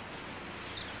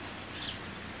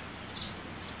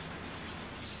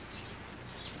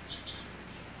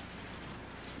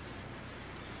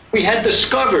 We had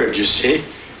discovered, you see,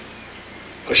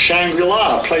 a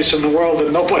Shangri-La, a place in the world that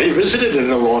nobody visited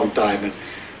in a long time. And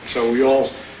so we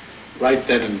all, right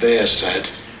then and there, said,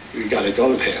 we got to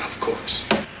go there, of course.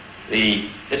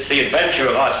 It's the adventure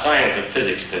of our science of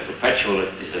physics is a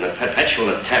perpetual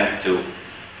attempt to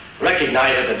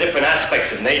recognize that the different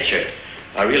aspects of nature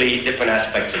are really different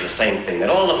aspects of the same thing. That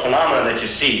all the phenomena that you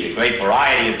see, the great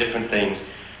variety of different things,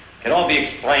 can all be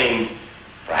explained,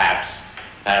 perhaps,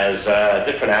 as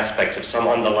different aspects of some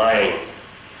underlying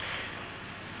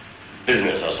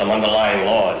business, or some underlying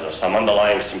laws, or some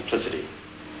underlying simplicity.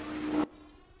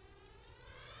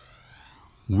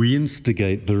 We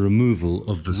instigate the removal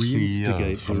of the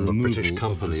CEO from the British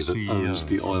company that owns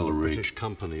the oil rig.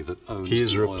 He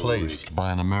is replaced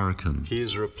by an American. He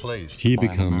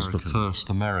becomes the first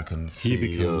American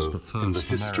CEO in the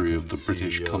history of the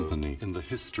British company. The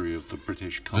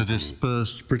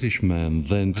dispersed British man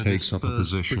then takes up a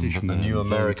position that the new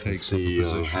American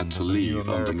CEO had to leave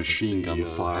under machine gun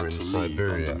fire in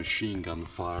Siberia.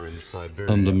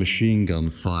 Under machine gun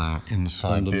fire in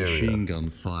Siberia.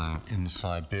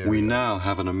 Siberia. We now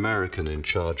have an American in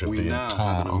charge of the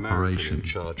entire operation,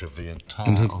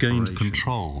 and have gained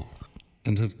control,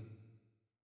 and have